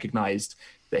and I recognized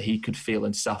that he could feel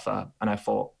and suffer. And I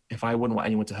thought, if I wouldn't want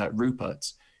anyone to hurt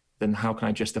Rupert, then how can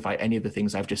I justify any of the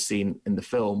things I've just seen in the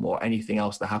film or anything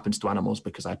else that happens to animals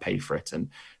because I pay for it? And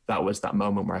that was that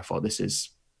moment where I thought, this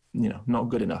is, not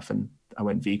good enough. And I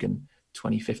went vegan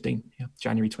 2015,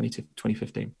 January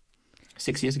 2015,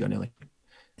 6 years ago nearly.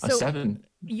 So 7.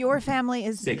 Your family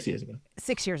is 6 years ago.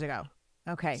 6 years ago.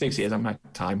 Okay. 6 years on my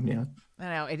time. Yeah.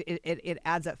 I know it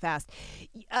adds up fast.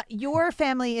 Your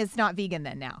family is not vegan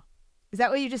then now. Is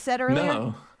that what you just said earlier?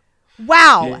 No.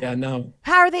 Wow. Yeah, no.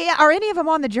 How are they? Are any of them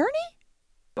on the journey?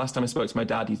 Last time I spoke to my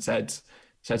dad, he said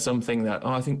something that,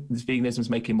 I think this veganism is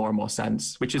making more and more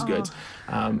sense, which is good.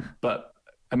 But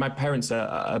my parents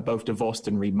are both divorced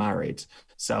and remarried.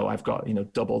 So I've got,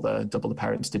 double the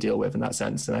parents to deal with in that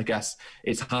sense. And I guess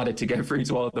it's harder to get through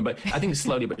to all of them, but I think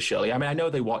slowly but surely. I mean, I know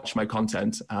they watch my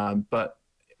content, but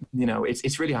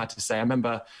it's really hard to say. I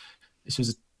remember this was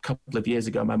a couple of years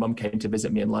ago, my mum came to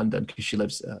visit me in London because she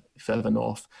lives further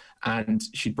north, and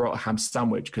she brought a ham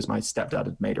sandwich because my stepdad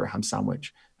had made her a ham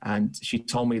sandwich. And she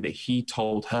told me that he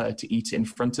told her to eat it in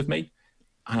front of me.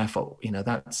 And I thought,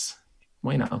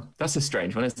 that's a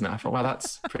strange one, isn't it? I thought, well,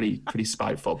 that's pretty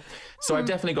spiteful. So I've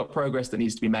definitely got progress that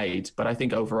needs to be made. But I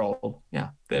think overall,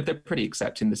 they're pretty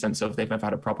accepting in the sense of they've never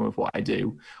had a problem with what I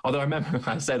do. Although I remember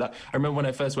when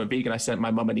I first went vegan, I sent my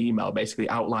mum an email basically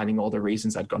outlining all the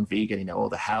reasons I'd gone vegan, all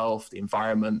the health, the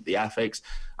environment, the ethics.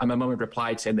 And my mum had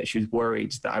replied saying that she was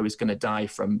worried that I was going to die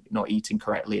from not eating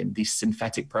correctly, and these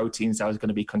synthetic proteins I was going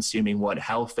to be consuming weren't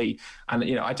healthy. And,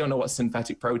 I don't know what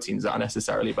synthetic proteins are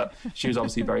necessarily, but she was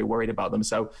obviously very worried about them.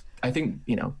 So I think,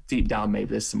 deep down, maybe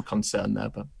there's some concern there,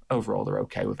 but overall they're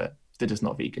okay with it. They're just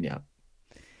not vegan yet.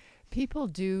 People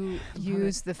do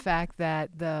use the fact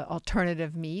that the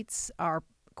alternative meats are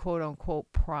quote unquote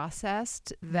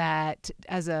processed, that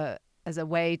as a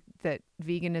way that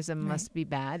veganism must be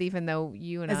bad, even though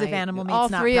you and as if animal meat's all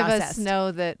not three processed. of us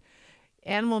know that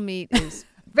animal meat is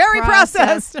very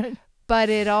processed. But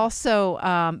it also,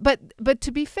 but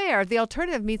to be fair, the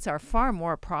alternative meats are far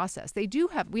more processed. They do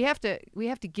have, we have to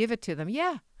give it to them.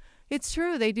 Yeah, it's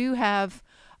true. They do have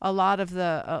a lot of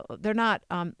the they're not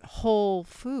whole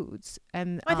foods.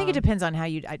 And I think it depends on how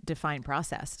you define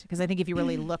processed, because I think if you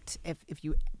really looked, if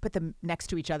you put them next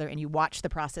to each other and you watch the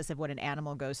process of what an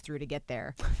animal goes through to get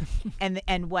there,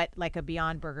 and what like a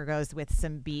Beyond Burger goes with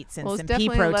some beets and some pea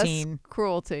protein, less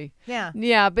cruelty.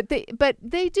 Yeah, but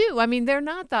they do. I mean, they're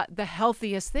not the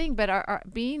healthiest thing, but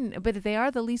but they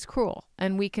are the least cruel,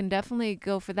 and we can definitely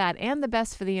go for that, and the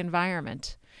best for the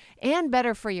environment, and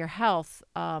better for your health,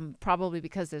 probably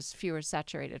because there's fewer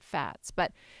saturated fats.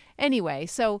 But anyway,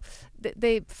 so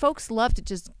folks love to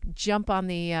just jump on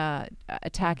the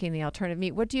attacking the alternative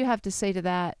meat. What do you have to say to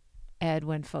that, Ed,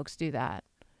 when folks do that?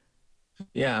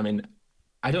 Yeah, I mean,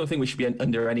 I don't think we should be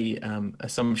under any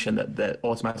assumption that they're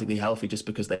automatically healthy just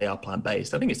because they are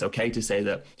plant-based. I think it's okay to say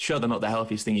that, sure, they're not the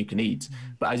healthiest thing you can eat,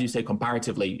 but as you say,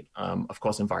 comparatively, of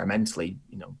course, environmentally,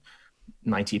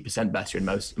 90% better in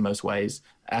most ways.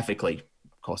 Ethically,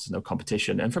 of course, there's no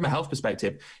competition. And from a health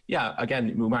perspective, yeah,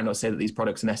 again, we might not say that these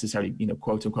products are necessarily,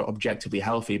 quote unquote, objectively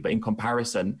healthy, but in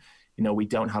comparison, we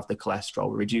don't have the cholesterol,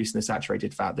 we're reducing the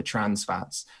saturated fat, the trans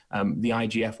fats, the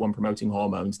IGF-1 promoting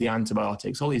hormones, the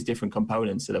antibiotics, all these different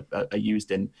components that are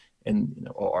used in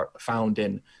or found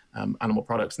in animal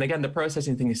products. And again, the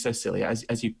processing thing is so silly,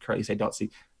 as you correctly say,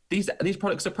 Dotsy. These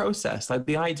products are processed. Like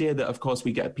the idea that, of course,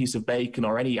 we get a piece of bacon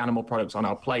or any animal products on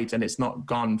our plate and it's not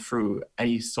gone through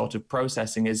any sort of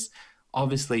processing is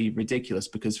obviously ridiculous,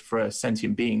 because for a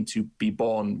sentient being to be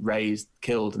born, raised,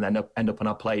 killed, and then end up on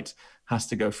our plate has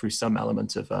to go through some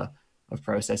element of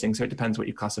processing. So it depends what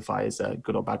you classify as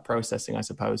good or bad processing, I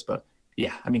suppose. But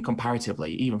yeah, I mean,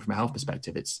 comparatively, even from a health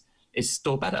perspective, it's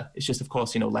still better. It's just, of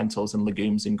course, lentils and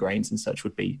legumes and grains and such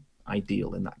would be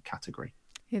ideal in that category.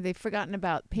 Yeah, they've forgotten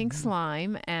about pink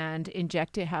slime and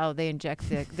how they inject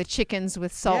the chickens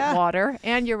with salt water.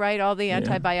 And you're right, all the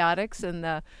antibiotics and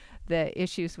the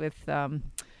issues with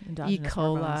E.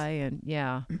 coli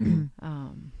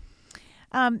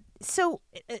hormones. So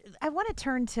I want to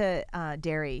turn to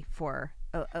dairy for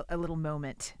a little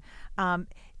moment.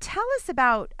 Tell us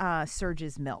about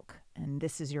Surge's Milk and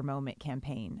This Is Your Moment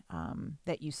campaign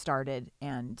that you started,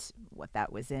 and what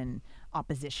that was in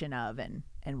opposition of,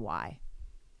 and why.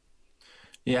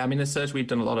 Yeah, I mean, at Surge, we've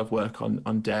done a lot of work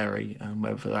on dairy,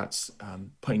 whether that's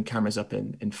putting cameras up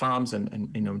in farms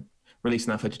and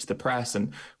releasing that footage to the press.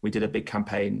 And we did a big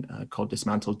campaign called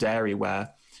Dismantle Dairy, where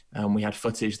we had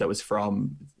footage that was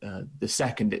from the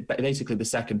second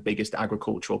biggest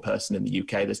agricultural person in the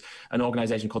UK. There's an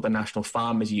organization called the National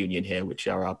Farmers Union here, which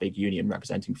are our big union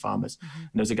representing farmers.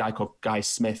 And there's a guy called Guy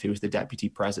Smith, who was the deputy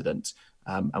president.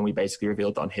 And we basically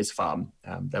revealed that on his farm,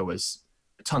 there was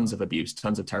tons of abuse,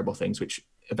 tons of terrible things, which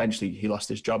eventually he lost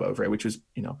his job over it, which was,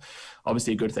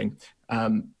 obviously a good thing.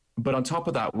 But on top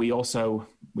of that, we also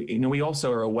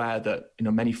are aware that,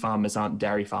 many farmers aren't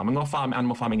dairy farming or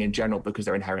animal farming in general because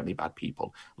they're inherently bad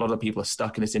people. A lot of the people are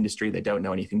stuck in this industry. They don't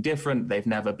know anything different. They've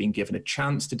never been given a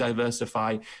chance to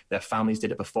diversify. Their families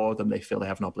did it before them. They feel they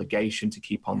have an obligation to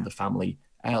keep on the family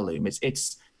heirloom.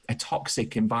 It's a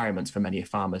toxic environment for many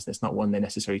farmers. It's not one they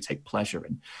necessarily take pleasure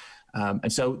in.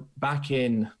 And so back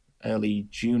in early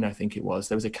June, I think it was,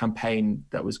 there was a campaign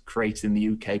that was created in the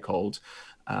UK called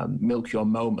Milk Your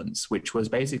Moments, which was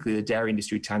basically the dairy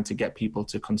industry trying to get people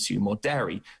to consume more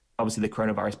dairy. Obviously, the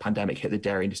coronavirus pandemic hit the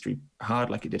dairy industry hard,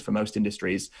 like it did for most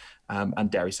industries, and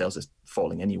dairy sales are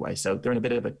falling anyway. So they're in a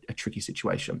bit of a tricky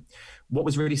situation. What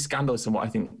was really scandalous, and what I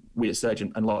think we at Surge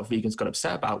and a lot of vegans got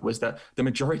upset about, was that the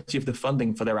majority of the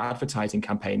funding for their advertising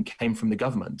campaign came from the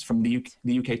government, from the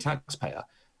UK taxpayer.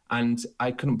 And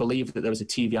I couldn't believe that there was a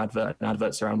TV advert and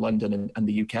adverts around London and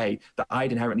the UK that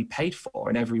I'd inherently paid for,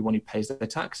 and everyone who pays their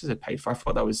taxes had paid for. I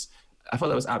thought that was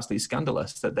absolutely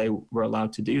scandalous that they were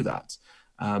allowed to do that.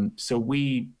 So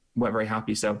we weren't very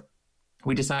happy. So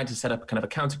we decided to set up kind of a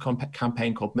counter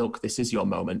campaign called Milk, This Is Your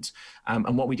Moment.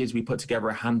 And what we did is we put together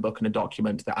a handbook and a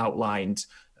document that outlined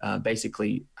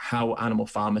basically how animal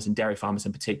farmers and dairy farmers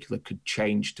in particular could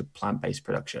change to plant-based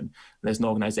production. And there's an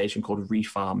organization called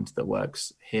Refarmed that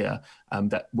works here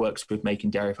that works with making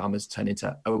dairy farmers turn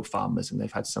into oat farmers, and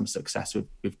they've had some success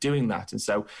with doing that. And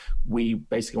so we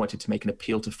basically wanted to make an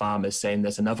appeal to farmers saying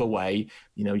there's another way,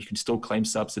 you can still claim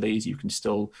subsidies, you can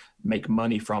still make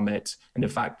money from it. And in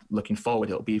fact, looking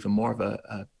forward, it'll be even more of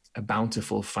a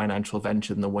bountiful financial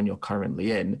venture than the one you're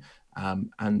currently in.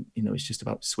 And it's just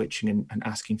about switching and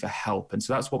asking for help. And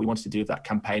so that's what we wanted to do with that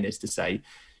campaign, is to say,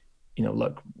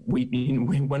 look,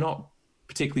 we're not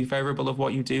particularly favorable of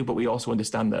what you do, but we also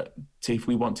understand that if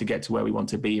we want to get to where we want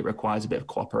to be, it requires a bit of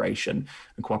cooperation,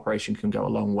 and cooperation can go a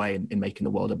long way in making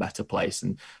the world a better place.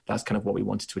 And that's kind of what we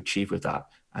wanted to achieve with that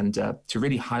and to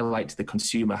really highlight to the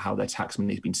consumer how their tax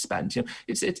money has been spent. You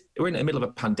know, we're in the middle of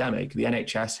a pandemic. The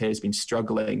NHS here has been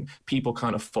struggling. People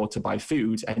can't afford to buy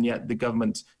food, and yet the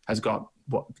government has got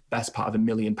best part of £1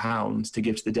 million to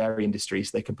give to the dairy industry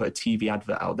so they can put a TV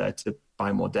advert out there to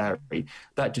buy more dairy.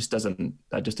 That just doesn't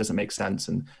make sense.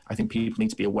 And I think people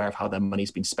need to be aware of how their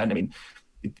money's been spent. I mean,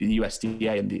 the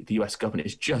USDA and the US government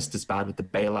is just as bad with the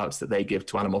bailouts that they give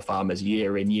to animal farmers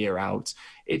year in, year out.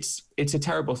 It's a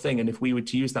terrible thing. And if we were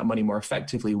to use that money more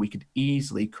effectively, we could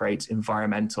easily create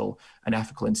environmental and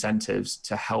ethical incentives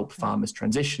to help farmers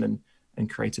transition and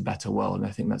create a better world. And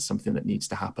I think that's something that needs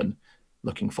to happen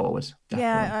looking forward. Definitely.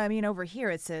 Yeah, I mean, over here,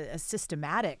 it's a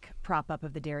systematic prop up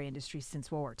of the dairy industry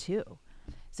since World War II.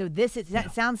 So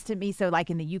that sounds to me, so like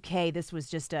in the UK, this was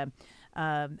just a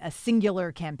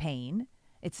singular campaign.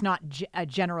 It's not a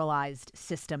generalized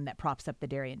system that props up the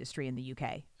dairy industry in the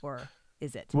UK, or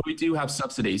is it? Well, we do have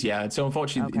subsidies, yeah. So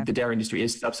unfortunately, the dairy industry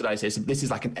is subsidized here. So this is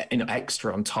like an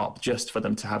extra on top just for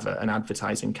them to have an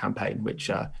advertising campaign,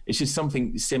 which is just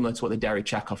something similar to what the dairy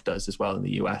checkoff does as well in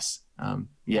the US.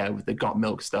 With the got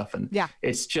milk stuff. And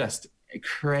it's just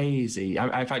crazy.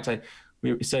 In fact,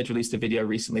 Serge released a video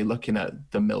recently looking at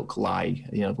the milk lie,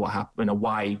 what happened,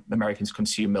 why Americans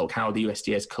consume milk, how the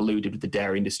USDA has colluded with the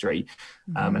dairy industry,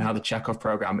 and how the checkoff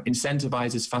program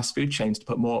incentivizes fast food chains to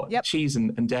put more cheese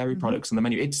and dairy products on the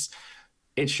menu.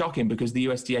 It's shocking because the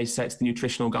USDA sets the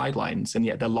nutritional guidelines, and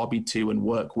yet they're lobbied to and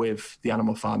work with the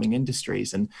animal farming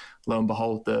industries. And lo and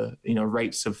behold, the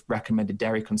rates of recommended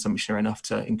dairy consumption are enough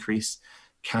to increase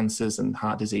cancers and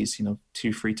heart disease,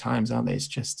 2-3 times, aren't they? It's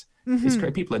just it's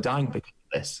great. People are dying because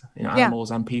of this, animals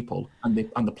and people and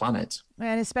the planet.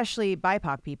 And especially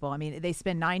BIPOC people. I mean, they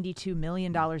spend $92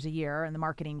 million a year in the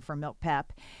marketing for Milk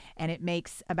Pep, and it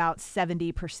makes about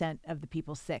 70% of the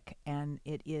people sick. And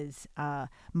it is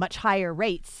much higher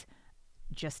rates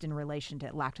just in relation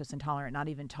to lactose intolerant, not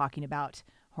even talking about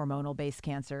hormonal-based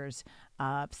cancers,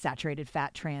 saturated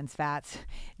fat, trans fats,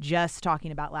 just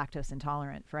talking about lactose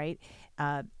intolerant, right?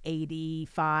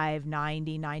 85,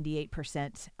 90,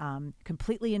 98%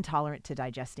 completely intolerant to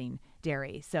digesting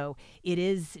dairy. So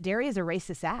dairy is a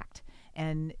racist act.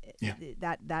 And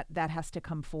that has to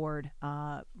come forward.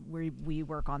 We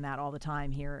work on that all the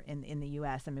time here in the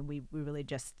U.S. I mean, we really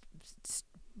just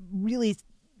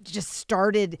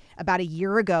started about a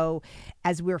year ago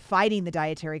as we were fighting the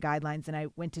dietary guidelines, and I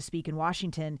went to speak in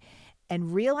Washington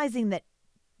and realizing that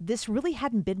this really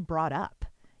hadn't been brought up.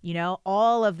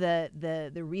 All of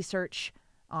the research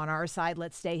on our side,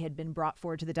 let's say, had been brought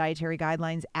forward to the dietary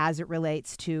guidelines as it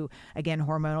relates to, again,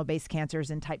 hormonal-based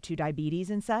cancers and type 2 diabetes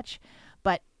and such.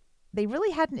 But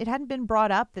it hadn't been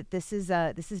brought up that this is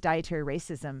dietary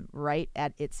racism right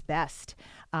at its best,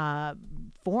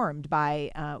 formed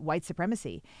by white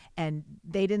supremacy, and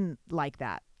they didn't like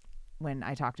that when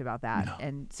I talked about that. No.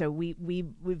 And so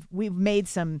we've made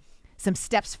some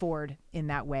steps forward in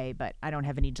that way, but I don't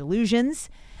have any delusions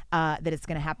that it's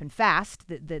going to happen fast,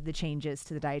 the changes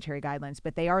to the dietary guidelines,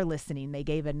 but they are listening. They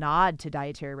gave a nod to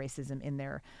dietary racism in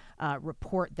their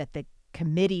report that the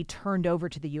committee turned over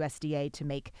to the USDA to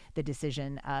make the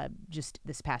decision just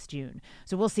this past June.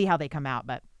 So we'll see how they come out,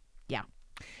 but yeah.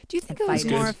 Do you think it was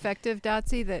more effective,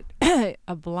 Dotsie, that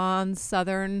a blonde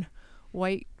Southern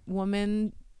white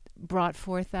woman brought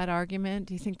forth that argument?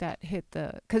 Do you think that hit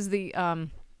because the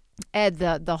Ed,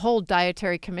 the whole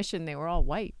dietary commission, they were all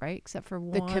white, right? Except for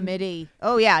one. The committee.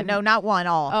 Oh yeah, no, not one,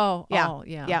 all. Oh, yeah. All,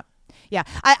 yeah. Yeah. Yeah.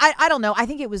 I don't know. I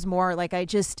think it was more like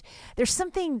there's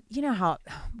something, how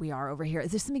we are over here.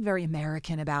 There's something very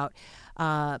American about,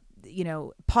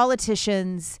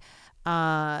 politicians,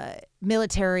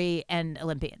 military and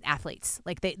Olympian athletes.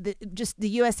 Like the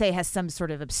USA has some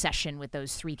sort of obsession with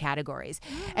those three categories.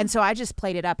 And so I just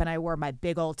played it up and I wore my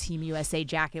big old Team USA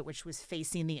jacket, which was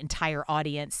facing the entire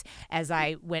audience as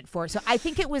I went forward. So I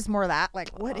think it was more that,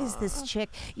 like, what is this chick?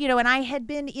 And I had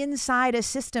been inside a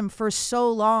system for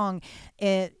so long,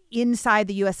 inside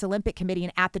the U.S. Olympic Committee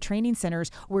and at the training centers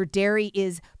where dairy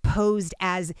is posed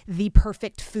as the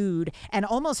perfect food and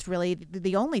almost really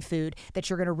the only food that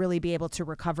you're going to really be able to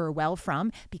recover well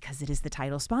from because it is the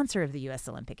title sponsor of the U.S.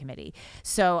 Olympic Committee.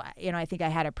 So, I think I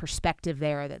had a perspective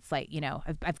there that's like,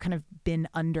 I've kind of been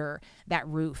under that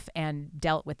roof and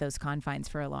dealt with those confines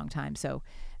for a long time. So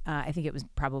I think it was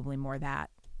probably more that.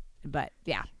 But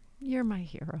yeah. You're my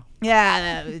hero.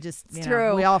 Yeah, just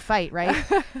true. We all fight, right?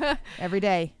 Every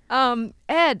day.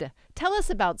 Ed, tell us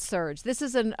about Surge. This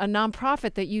is a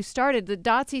nonprofit that you started. The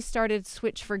Dotsie started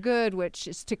Switch for Good, which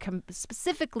is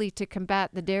specifically to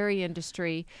combat the dairy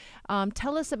industry.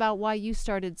 Tell us about why you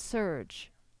started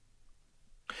Surge.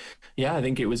 Yeah, I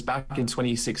think it was back in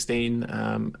 2016,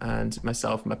 and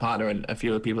myself, my partner, and a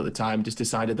few other people at the time just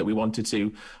decided that we wanted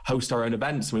to host our own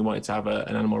events. We wanted to have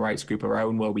an animal rights group of our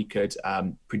own where we could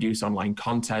produce online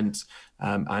content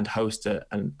and host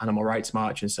an animal rights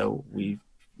march. And so we,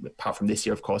 apart from this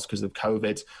year, of course, because of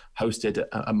COVID, hosted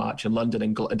a march in London,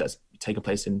 and that's taken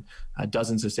place in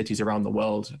dozens of cities around the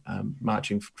world,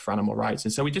 marching for animal rights.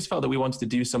 And so we just felt that we wanted to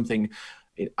do something.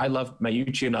 I love my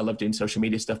YouTube and I love doing social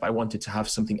media stuff. I wanted to have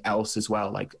something else as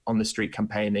well, like on the street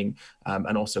campaigning,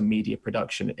 and also media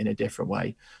production in a different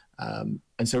way. And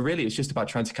so really it's just about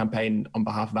trying to campaign on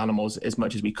behalf of animals as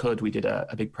much as we could. We did a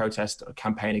big protest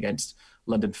campaign against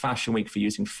London Fashion Week for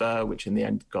using fur, which in the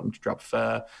end got them to drop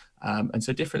fur. And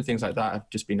so different things like that have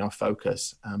just been our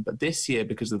focus. But this year,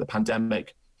 because of the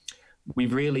pandemic,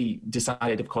 we've really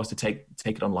decided, of course, to take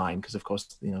it online because, of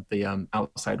course, the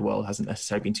outside world hasn't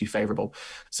necessarily been too favorable.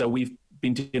 So we've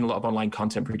been doing a lot of online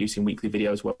content, producing weekly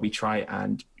videos where we try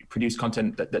and produce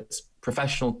content that's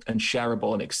professional and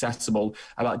shareable and accessible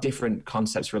about different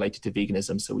concepts related to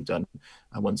veganism. So we've done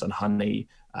ones on honey,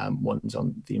 ones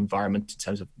on the environment in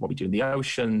terms of what we do in the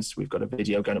oceans. We've got a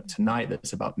video going up tonight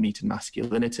that's about meat and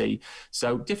masculinity.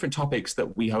 So different topics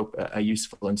that we hope are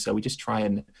useful. And so we just try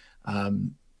and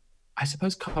I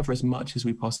suppose cover as much as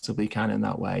we possibly can in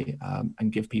that way,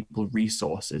 and give people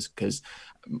resources. Because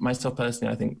myself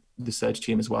personally, I think the Surge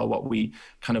team as well, what we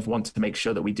kind of want to make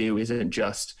sure that we do isn't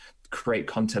just create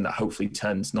content that hopefully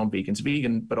turns non-vegans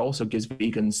vegan, but also gives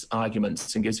vegans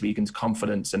arguments and gives vegans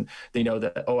confidence. And they know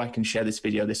that, oh, I can share this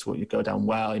video, this will go down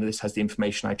well, this has the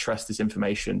information, I trust this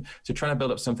information. So trying to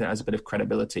build up something that has a bit of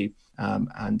credibility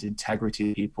and integrity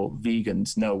that people,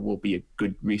 vegans, know will be a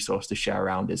good resource to share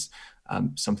around is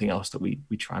something else that we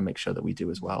try and make sure that we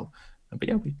do as well. But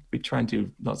yeah, we try and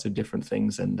do lots of different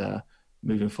things, and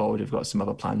moving forward, we've got some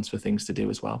other plans for things to do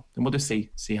as well. And we'll just see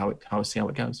how it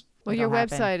goes. Well, your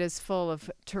website is full of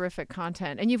terrific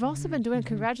content. And you've also been doing,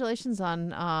 congratulations on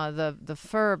the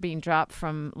fur being dropped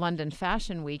from London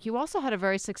Fashion Week. You also had a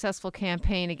very successful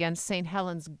campaign against St.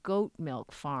 Helens Goat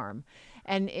Milk Farm.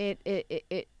 And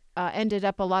it ended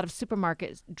up a lot of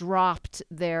supermarkets dropped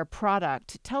their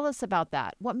product. Tell us about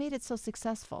that. What made it so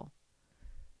successful?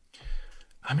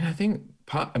 I mean,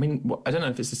 I don't know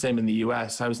if it's the same in the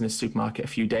US. I was in a supermarket a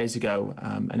few days ago,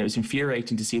 and it was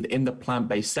infuriating to see that in the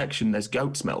plant-based section, there's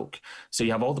goat's milk. So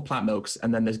you have all the plant milks,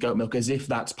 and then there's goat milk as if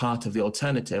that's part of the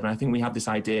alternative. And I think we have this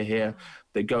idea here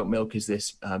that goat milk is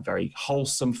this very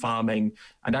wholesome farming.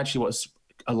 And actually what's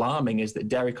alarming is that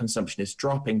dairy consumption is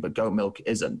dropping, but goat milk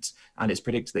isn't. And it's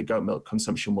predicted that goat milk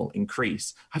consumption will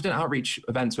increase. I've done outreach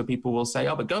events where people will say,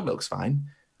 oh, but goat milk's fine.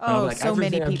 Oh, like so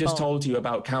many people. I've just told you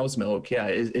about cow's milk,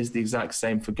 is the exact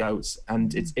same for goats.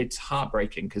 And it's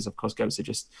heartbreaking because, of course, goats are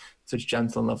just such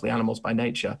gentle and lovely animals by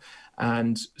nature.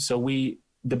 And so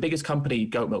the biggest company,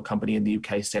 goat milk company in the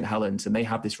UK is St. Helens, and they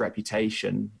have this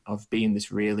reputation of being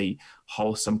this really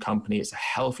wholesome company. It's a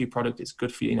healthy product. It's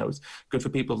good for, it's good for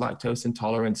people with lactose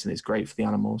intolerance, and it's great for the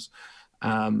animals.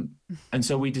 And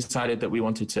so we decided that we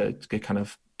wanted to kind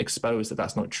of expose that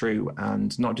that's not true,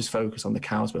 and not just focus on the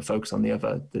cows, but focus on the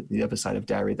other side of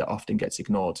dairy that often gets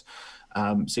ignored.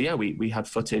 So yeah, we had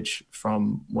footage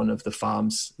from one of the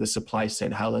farms that supplies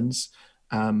St. Helens.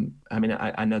 I mean,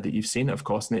 I know that you've seen it, of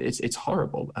course, and it's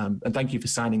horrible. And thank you for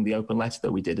signing the open letter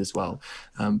that we did as well.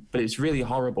 But it's really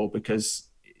horrible because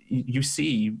you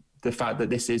see the fact that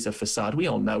this is a facade. We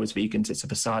all know as vegans it's a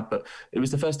facade, but it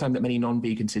was the first time that many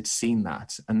non-vegans had seen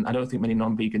that. And I don't think many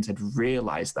non-vegans had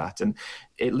realized that. And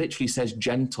it literally says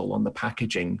gentle on the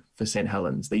packaging for St.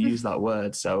 Helens. They use that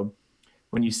word. So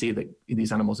when you see that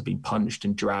these animals are being punched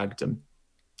and dragged and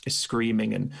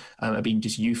screaming and are being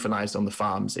just euthanized on the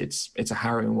farms, it's a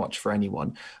harrowing watch for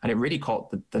anyone. And it really caught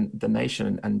the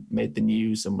nation and made the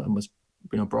news and was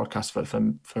broadcast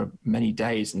for many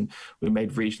days, and we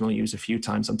made regional news a few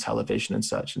times on television and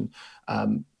such,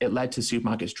 and it led to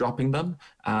supermarkets dropping them,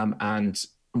 and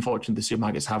unfortunately the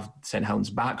supermarkets have St.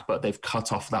 Helens back, but they've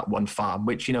cut off that one farm,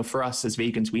 which for us as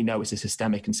vegans, we know it's a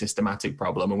systemic and systematic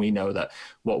problem, and we know that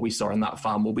what we saw on that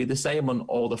farm will be the same on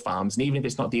all the farms. And even if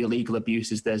it's not the illegal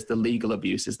abuses, there's the legal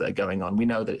abuses that are going on. We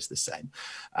know that it's the same,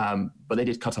 but they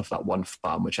did cut off that one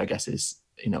farm, which I guess is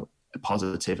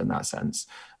positive in that sense,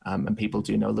 and people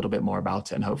do know a little bit more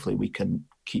about it, and hopefully we can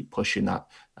keep pushing that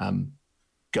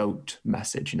goat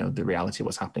message, the reality of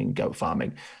what's happening in goat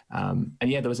farming. And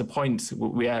yeah, there was a point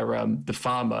where the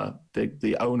farmer,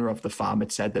 the owner of the farm,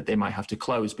 had said that they might have to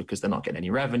close because they're not getting any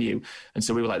revenue. And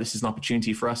so we were like, this is an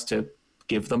opportunity for us to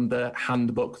give them the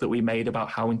handbook that we made about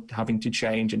how having to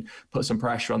change and put some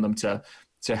pressure on them to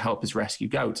help us rescue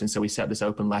goats. And so we set this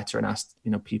open letter and asked,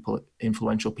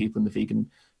 influential people in the vegan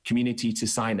community to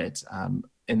sign it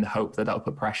in the hope that that'll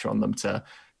put pressure on them to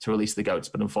release the goats.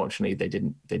 But unfortunately, they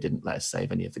didn't let us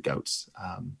save any of the goats,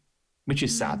 which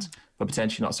is sad, but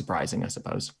potentially not surprising, I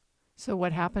suppose. So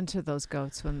what happened to those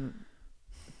goats when?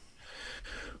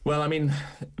 Well, I mean,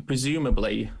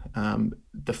 presumably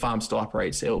the farm still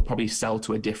operates. It'll probably sell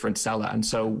to a different seller. And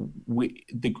so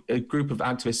a group of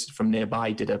activists from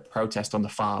nearby did a protest on the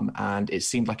farm, and it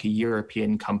seemed like a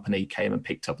European company came and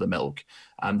picked up the milk.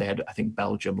 They had, I think,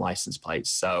 Belgium license plates.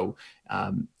 So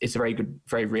it's a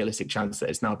very realistic chance that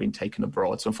it's now been taken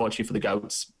abroad. So unfortunately for the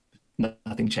goats,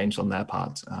 nothing changed on their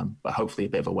part, but hopefully a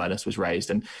bit of awareness was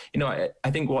raised. And, I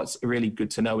think what's really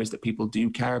good to know is that people do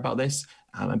care about this,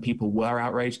 and people were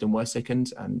outraged and were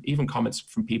sickened. And even comments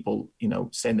from people,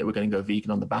 saying that we're going to go vegan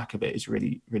on the back of it is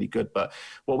really, really good. But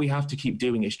what we have to keep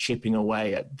doing is chipping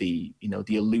away at the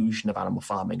illusion of animal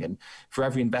farming. And for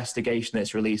every investigation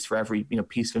that's released, for every,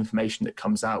 piece of information that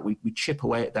comes out, we chip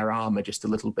away at their armor just a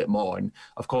little bit more. And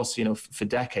of course, for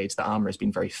decades, the armor has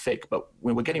been very thick, but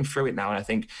when we're getting through it now, and I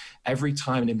think every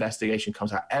time an investigation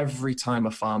comes out, every time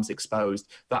a farm's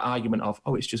exposed, that argument of,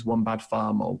 it's just one bad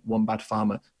farm or one bad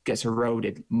farmer gets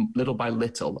eroded little by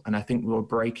little. And I think we're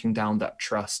breaking down that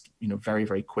trust, very,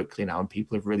 very quickly now. And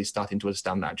people are really starting to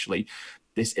understand that actually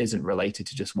this isn't related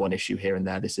to just one issue here and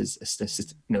there. This is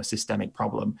a systemic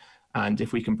problem. And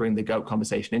if we can bring the goat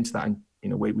conversation into that, and,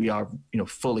 we are,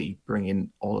 fully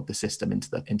bringing all of the system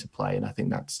into play. And I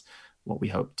think that's what we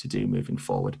hope to do moving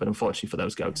forward. But unfortunately for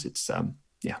those goats, it's,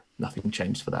 nothing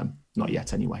changed for them. Not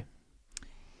yet anyway.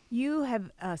 You have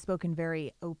spoken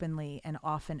very openly and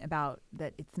often about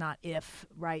that it's not if,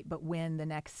 right, but when the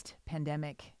next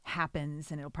pandemic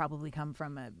happens, and it'll probably come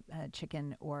from a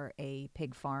chicken or a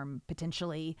pig farm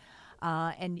potentially.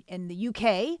 And the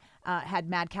UK had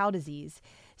mad cow disease.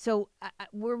 So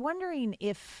we're wondering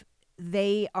if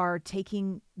they are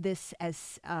taking this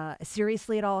as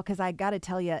seriously at all, because I got to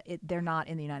tell you, they're not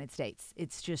in the United States.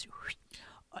 It's just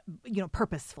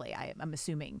purposefully, I'm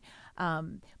assuming.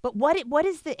 But what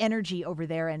is the energy over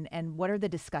there, and what are the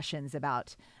discussions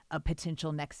about a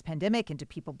potential next pandemic, and do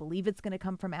people believe it's going to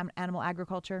come from animal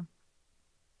agriculture?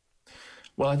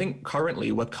 Well, I think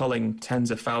currently we're culling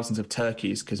tens of thousands of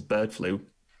turkeys because bird flu.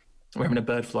 We're having a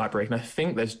bird flu outbreak, and I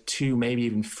think there's 2, maybe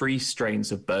even 3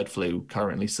 strains of bird flu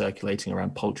currently circulating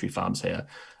around poultry farms here.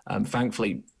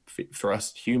 Thankfully, for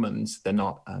us humans, they're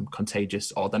not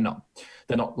contagious, or they're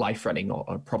not life-threatening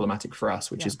or problematic for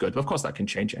us, which is good. But of course, that can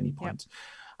change at any point. Yep.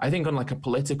 I think on like a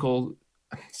political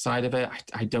side of it,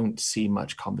 I don't see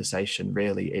much conversation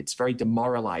really. It's very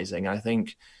demoralizing. I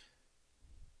think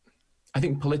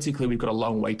politically we've got a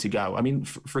long way to go. I mean,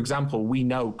 for example, we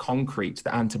know concrete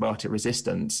that antibiotic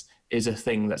resistance is a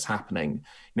thing that's happening.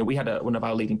 We had one of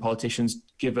our leading politicians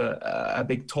give a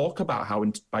big talk about how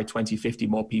by 2050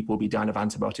 more people will be dying of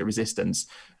antibiotic resistance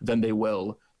than they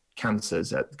will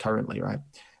cancers currently, right?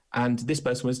 And this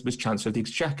person was Chancellor of the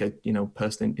Exchequer,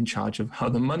 person in charge of how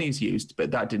the money's used,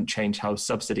 but that didn't change how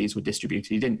subsidies were distributed.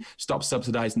 He didn't stop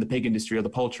subsidizing the pig industry or the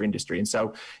poultry industry. And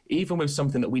so even with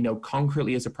something that we know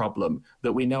concretely is a problem,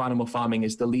 that we know animal farming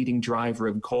is the leading driver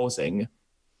of causing,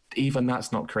 even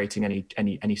that's not creating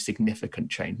any significant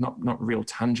change, not real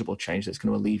tangible change that's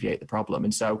going to alleviate the problem.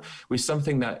 And so with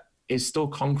something that is still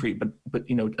concrete, but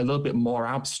a little bit more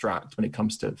abstract when it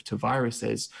comes to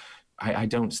viruses, I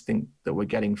don't think that we're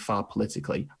getting far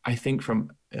politically. I think from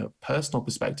a personal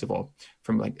perspective, or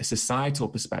from like a societal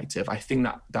perspective, I think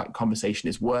that conversation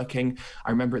is working. I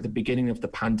remember at the beginning of the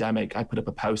pandemic, I put up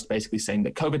a post basically saying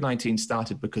that COVID-19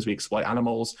 started because we exploit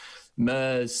animals.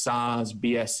 MERS, SARS,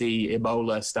 BSE,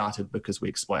 Ebola started because we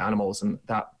exploit animals. And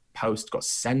that post got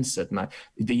censored. And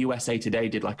the USA Today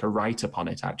did like a write-up on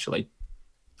it, actually.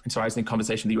 And so I was in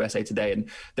conversation with the USA Today, and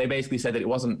they basically said that it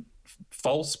wasn't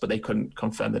false, but they couldn't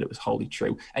confirm that it was wholly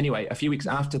true. Anyway, a few weeks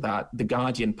after that, The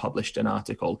Guardian published an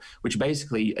article which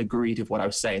basically agreed with what I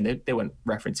was saying. They weren't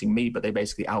referencing me, but they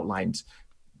basically outlined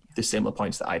the similar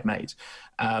points that I'd made.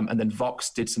 And then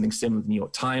Vox did something similar. The New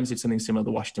York Times did something similar.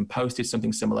 The Washington Post did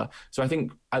something similar. So I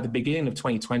think at the beginning of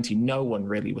 2020, no one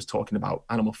really was talking about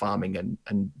animal farming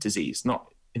and disease, not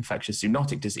infectious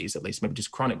zoonotic disease, at least, maybe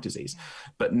just chronic disease.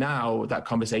 But now that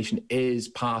conversation is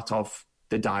part of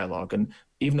the dialogue. And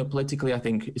even though politically, I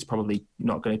think it's probably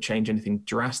not going to change anything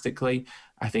drastically,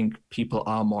 I think people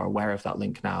are more aware of that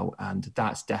link now. And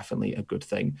that's definitely a good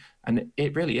thing. And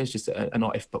it really is just a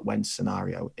not if but when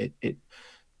scenario.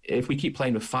 If we keep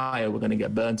playing with fire, we're going to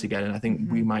get burnt again. And I think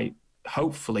we might,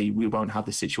 hopefully we won't have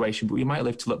this situation, but we might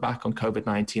live to look back on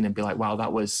COVID-19 and be like, wow,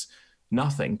 that was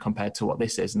nothing compared to what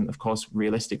this is. And of course,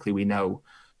 realistically, we know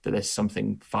that there's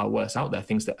something far worse out there,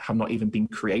 things that have not even been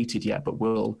created yet, but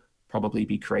will probably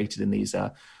be created in these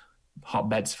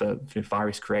hotbeds for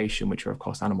virus creation, which are, of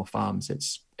course, animal farms.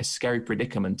 It's a scary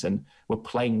predicament, and we're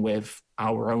playing with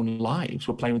our own lives.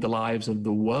 We're playing with the lives of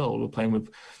the world. We're playing with,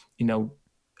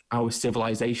 our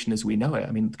civilization as we know it.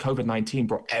 I mean, COVID-19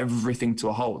 brought everything to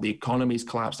a halt. The economy's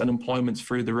collapsed, unemployment's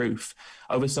through the roof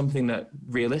over something that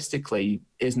realistically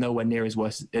is nowhere near as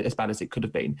bad as it could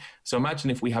have been. So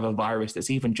imagine if we have a virus that's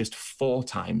even just 4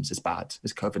 times as bad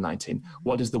as COVID-19.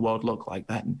 What does the world look like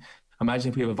then? Imagine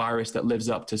if we have a virus that lives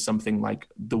up to something like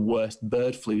the worst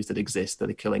bird flus that exist, that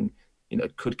are killing,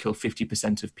 could kill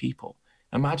 50% of people.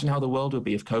 Imagine how the world would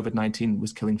be if COVID-19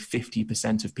 was killing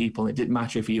 50% of people, and it didn't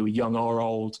matter if you were young or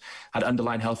old, had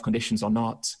underlying health conditions or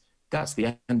not. That's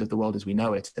the end of the world as we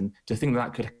know it. And to think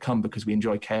that could come because we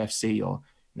enjoy KFC or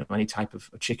any type of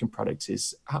chicken product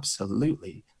is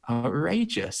absolutely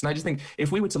outrageous. And I just think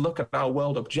if we were to look at our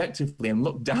world objectively and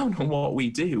look down on what we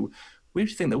do, we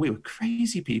would think that we were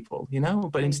crazy people,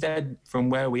 but instead, from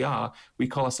where we are, we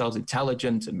call ourselves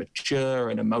intelligent and mature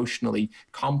and emotionally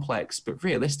complex. But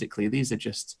realistically, these are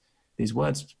just these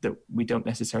words that we don't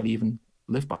necessarily even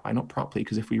live by, not properly,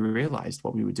 because if we realized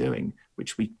what we were doing,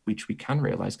 which we can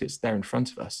realize because it's there in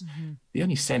front of us, the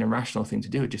only sane and rational thing to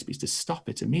do would just be to stop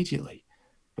it immediately.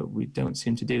 But we don't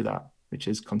seem to do that, which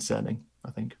is concerning,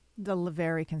 I think.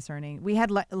 Very concerning. We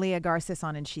had Leah Garces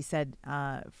on, and she said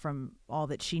from all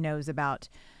that she knows about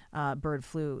bird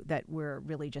flu that we're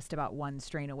really just about one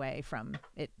strain away from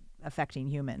it affecting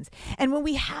humans. And when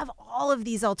we have all of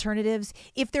these alternatives,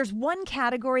 if there's one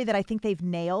category that I think they've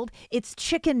nailed, it's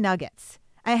chicken nuggets.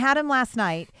 I had them last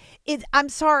night. I'm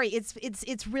sorry,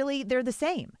 it's really, they're the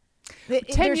same.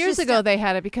 10 years ago they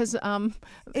had it because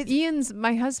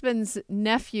my husband's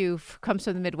nephew comes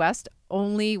from the Midwest,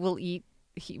 only will eat.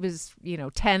 He was,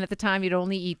 10 at the time. He'd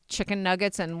only eat chicken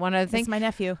nuggets. And one other thing, that's my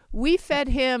nephew. We fed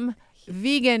him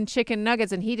vegan chicken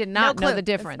nuggets, and he did not know the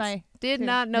difference. Did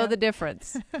not know the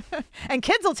difference. And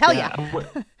kids will tell you.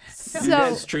 So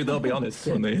it's true. They'll be honest,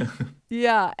 won't they?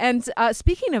 Yeah. And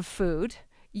speaking of food,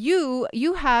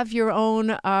 you have your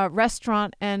own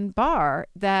restaurant and bar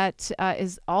that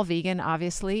is all vegan,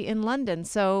 obviously, in London.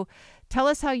 So tell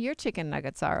us how your chicken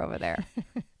nuggets are over there.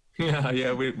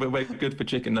 Yeah, we're good for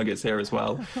chicken nuggets here as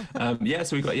well. So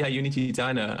we've got Unity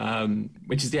Diner,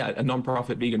 which is a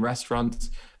non-profit vegan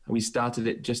restaurant. We started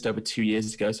it just over 2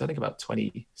 years ago, so I think about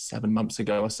 27 months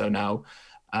ago or so now.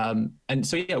 And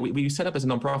so we set up as a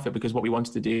non-profit because what we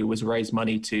wanted to do was raise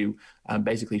money to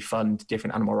basically fund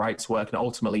different animal rights work, and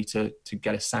ultimately to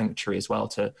get a sanctuary as well,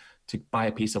 to buy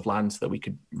a piece of land so that we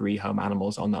could rehome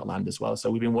animals on that land as well.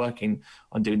 So we've been working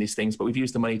on doing these things, but we've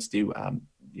used the money to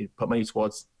put money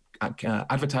towards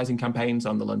advertising campaigns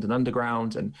on the London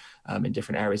Underground and in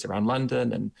different areas around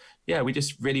London. And we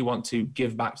just really want to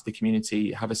give back to the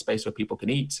community, have a space where people can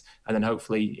eat, and then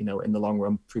hopefully, in the long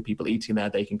run, through people eating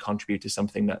there, they can contribute to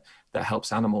something that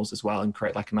helps animals as well, and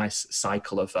create like a nice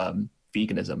cycle of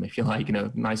veganism, if you like,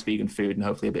 nice vegan food, and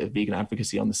hopefully a bit of vegan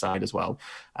advocacy on the side as well.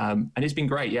 And it's been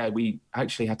great. We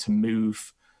actually had to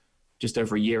move just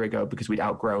over a year ago because we'd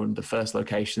outgrown the first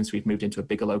location, so we've moved into a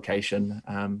bigger location.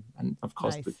 And of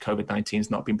course, the COVID-19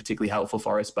 has not been particularly helpful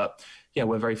for us, but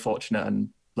we're very fortunate, and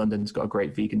London's got a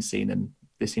great vegan scene, and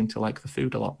they seem to like the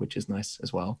food a lot, which is nice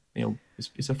as well.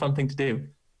 It's a fun thing to do.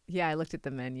 Yeah, I looked at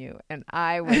the menu and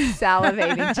I was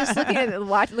salivating just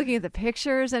looking at the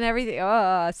pictures and everything.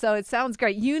 Oh, so it sounds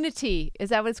great. Unity, is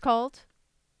that what it's called?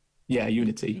 Yeah,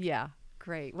 Unity. Yeah.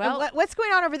 Great. Well, what's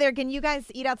going on over there? Can you guys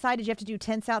eat outside? Did you have to do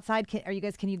tents outside? Can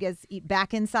you guys eat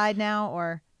back inside now,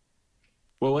 or?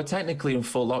 Well, we're technically in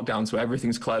full lockdown, so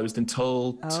everything's closed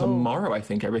until tomorrow. I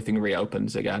think everything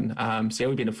reopens again.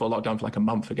 We've been in full lockdown for like a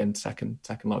month again, second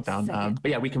lockdown.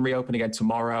 But we can reopen again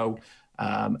tomorrow.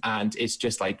 And it's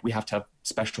just like we have to have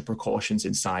special precautions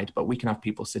inside, but we can have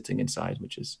people sitting inside,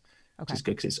 which is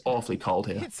good because it's awfully cold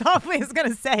here. It's awfully, I was going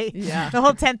to say, the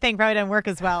whole tent thing probably doesn't work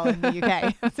as well in the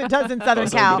UK as it does in Southern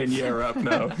Cal. In Europe,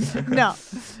 no. No.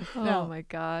 Oh my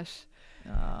gosh.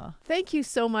 Thank you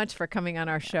so much for coming on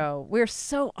our show. We're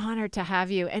so honored to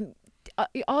have you, and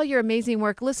all your amazing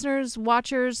work. Listeners,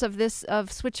 watchers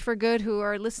of Switch for Good who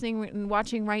are listening and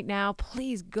watching right now,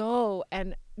 please go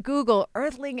and Google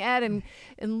Earthling Ed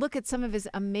and look at some of his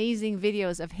amazing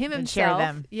videos of him and himself. Share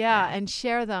them. And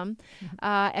share them,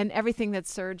 and everything that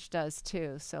Serge does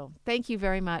too. So thank you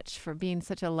very much for being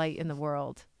such a light in the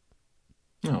world.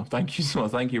 Oh, thank you so much.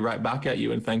 Thank you right back at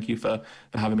you. And thank you for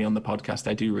having me on the podcast.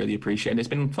 I do really appreciate it. And it's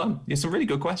been fun. It's some really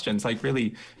good questions, like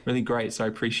really, really great. So I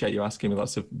appreciate you asking me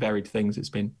lots of varied things. It's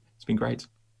been great.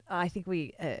 I think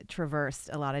we traversed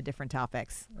a lot of different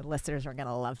topics. The listeners are going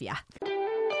to love you.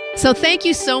 So thank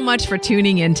you so much for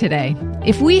tuning in today.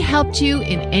 If we helped you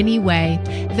in any way,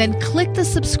 then click the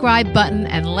subscribe button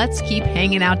and let's keep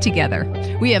hanging out together.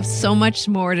 We have so much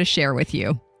more to share with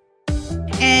you.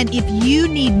 And if you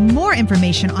need more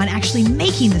information on actually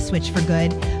making the switch for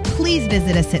good, please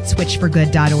visit us at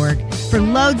switchforgood.org for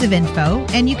loads of info.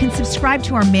 And you can subscribe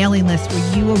to our mailing list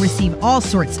where you will receive all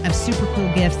sorts of super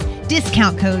cool gifts,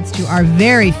 discount codes to our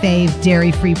very fave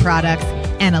dairy-free products,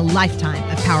 and a lifetime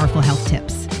of powerful health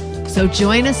tips. So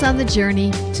join us on the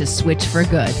journey to switch for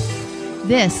good.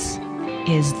 This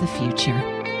is the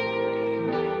future.